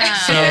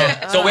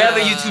not. So we have a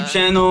YouTube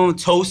channel,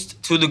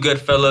 Toast to the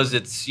Goodfellas.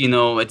 It's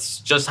it's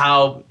just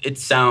how it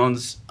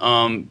sounds.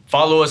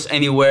 Follow us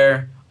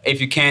anywhere if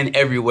you can,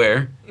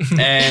 everywhere.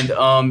 And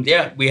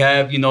we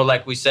have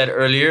like we said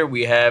earlier,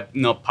 we have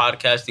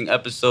podcasting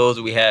episodes.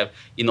 We have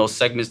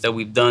segments that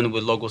we've done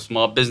with local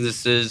small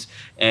businesses.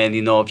 And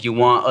if you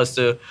want us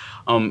to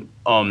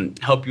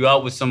help you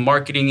out with some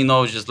marketing,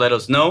 just let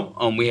us know.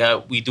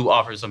 We do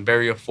offer some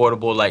very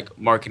affordable like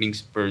marketing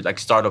for like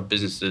startup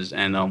businesses,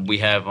 and we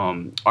have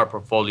our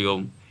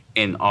portfolio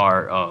in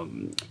our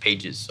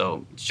pages.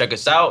 So check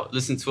us out,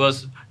 listen to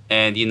us,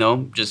 and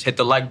just hit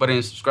the like button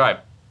and subscribe.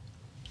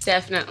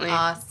 Definitely.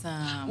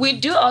 Awesome. We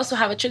do also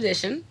have a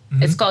tradition.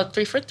 Mm-hmm. It's called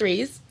 3 for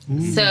 3s.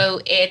 Ooh.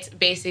 So it's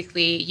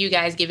basically you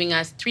guys giving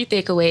us 3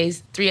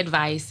 takeaways, 3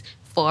 advice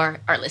for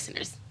our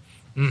listeners.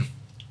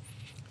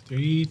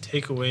 3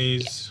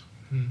 takeaways.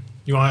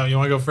 You want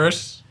to go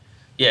first?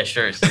 Yeah,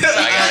 sure. So I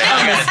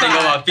gotta think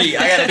on my feet.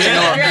 Make a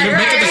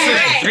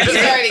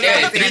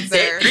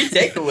decision. 3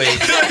 takeaways.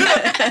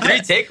 3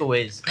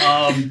 takeaways.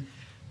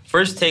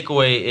 First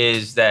takeaway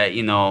is that,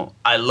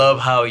 I love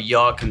how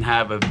y'all can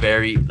have a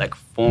very like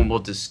formal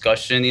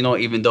discussion,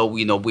 even though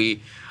I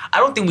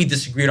don't think we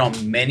disagreed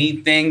on many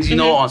things,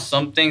 on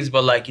some things,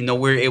 but like,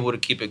 we're able to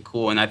keep it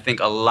cool. And I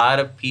think a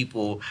lot of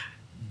people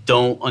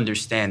don't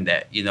understand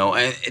that,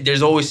 and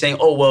there's always saying,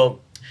 oh, well,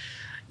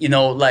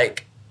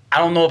 like, I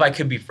don't know if I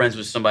could be friends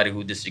with somebody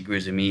who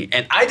disagrees with me.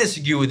 And I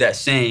disagree with that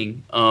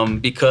saying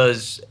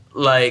because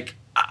like,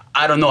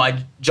 I don't know.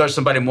 I judge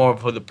somebody more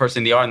for the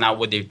person they are, not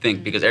what they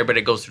think, because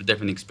everybody goes through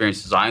different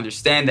experiences. So I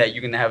understand that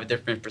you're going to have a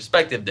different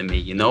perspective than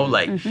me,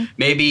 like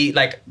maybe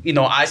like,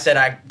 I said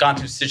I've gone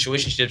through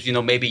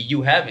situationships, maybe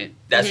you haven't.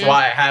 That's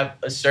why I have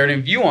a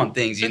certain view on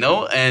things, and,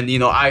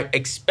 I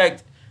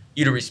expect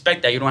you to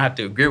respect that. You don't have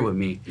to agree with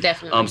me.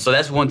 Definitely. So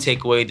that's one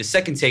takeaway. The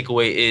second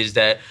takeaway is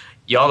that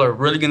y'all are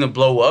really gonna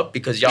blow up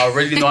because y'all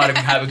really know how to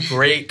have a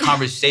great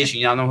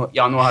conversation. Y'all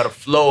know how to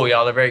flow.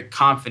 Y'all are very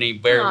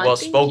confident, very well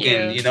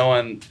spoken.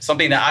 And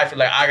something that I feel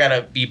like I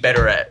gotta be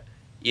better at.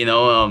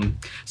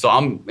 So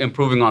I'm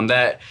improving on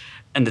that.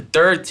 And the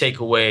third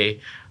takeaway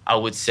I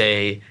would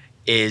say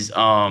is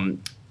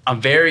I'm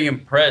very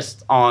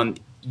impressed on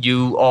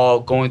you all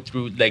going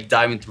through like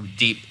diving through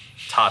deep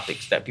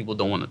topics that people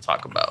don't want to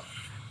talk about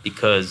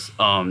because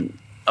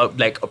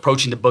like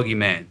approaching the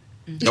boogeyman.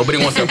 Nobody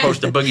wants to approach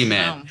the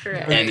boogeyman,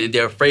 and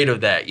they're afraid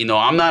of that.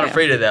 I'm not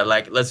afraid of that.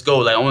 Like, let's go.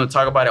 Like, I want to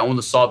talk about it. I want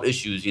to solve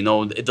issues.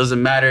 It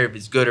doesn't matter if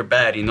it's good or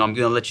bad. I'm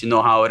gonna let you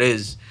know how it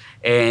is.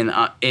 And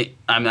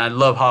I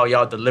love how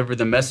y'all deliver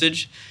the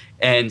message.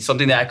 And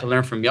something that I can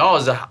learn from y'all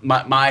is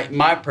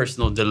my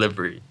personal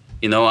delivery.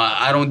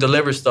 I don't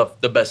deliver stuff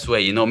the best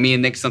way. Me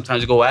and Nick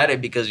sometimes go at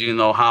it because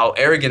how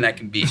arrogant I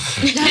can be.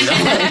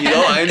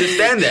 I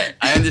understand that.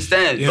 I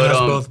understand. Yeah,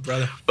 but both,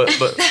 brother.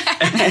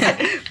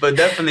 But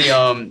definitely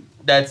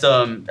that's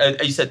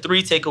you said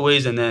 3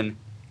 takeaways, and then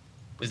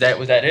was that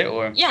it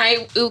or?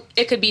 Yeah,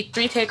 it could be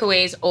 3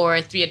 takeaways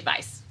or 3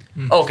 advice.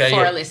 Okay,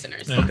 for our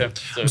listeners. Yeah. Okay,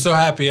 I'm so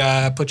happy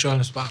I put you on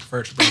the spot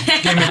first, bro.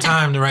 Give me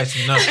time to write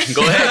some notes.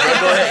 Go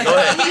ahead, bro. Go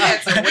ahead. He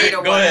had to wait a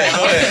while.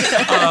 Go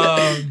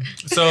ahead.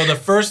 So the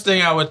first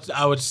thing I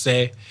would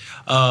say,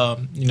 I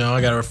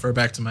gotta refer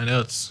back to my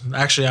notes.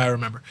 Actually, I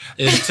remember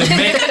is to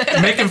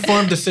make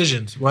informed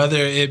decisions, whether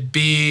it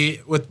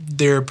be with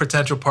their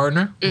potential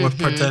partner, with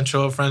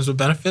potential friends with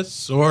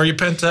benefits, or your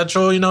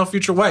potential,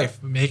 future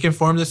wife. Make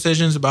informed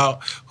decisions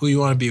about who you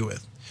want to be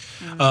with.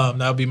 That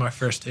would be my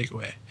first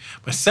takeaway.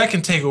 My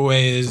second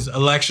takeaway is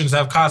elections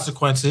have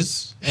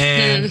consequences,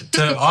 and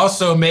to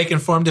also make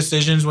informed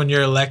decisions when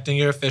you're electing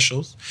your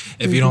officials.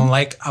 If you don't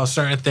like how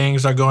certain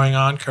things are going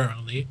on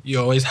currently, you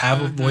always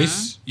have a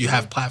voice. You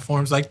have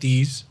platforms like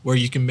these where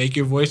you can make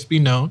your voice be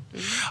known,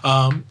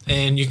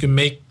 and you can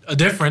make a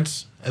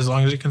difference as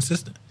long as you're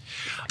consistent.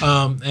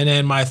 And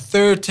then my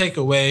third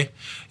takeaway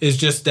is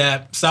just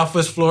that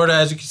Southwest Florida,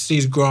 as you can see,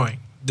 is growing.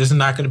 This is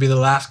not going to be the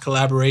last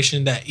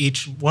collaboration that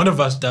each one of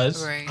us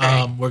does.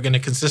 Right. We're going to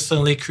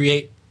consistently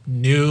create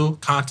new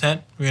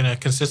content. We're going to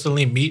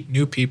consistently meet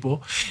new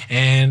people.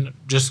 And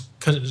just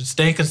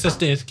staying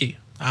consistent is key.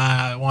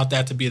 I want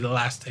that to be the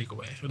last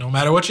takeaway. So no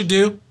matter what you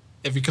do,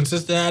 if you're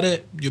consistent at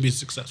it, you'll be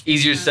successful.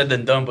 Easier said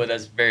than done, but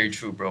that's very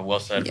true, bro. Well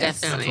said.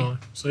 Yes, definitely.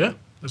 So yeah,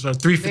 those are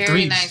 3 for 3s.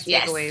 Very nice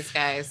takeaways,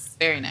 guys.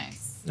 Very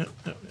nice. Yeah.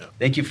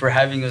 Thank you for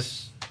having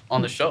us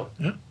on the show.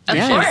 Yeah. Of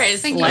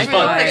course. Thank you for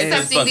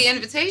accepting the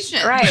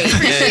invitation. Right.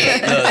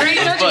 Appreciate it. We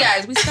told you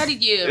guys. We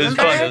studied you. It was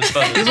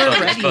fun. We were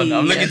ready.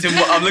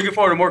 I'm looking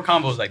forward to more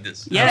combos like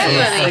this. Yes,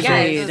 Absolutely.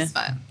 agreed. It was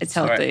fun. It's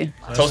healthy.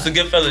 Right. Toast to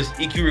Goodfellas.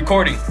 EQ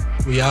Recording.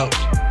 We out.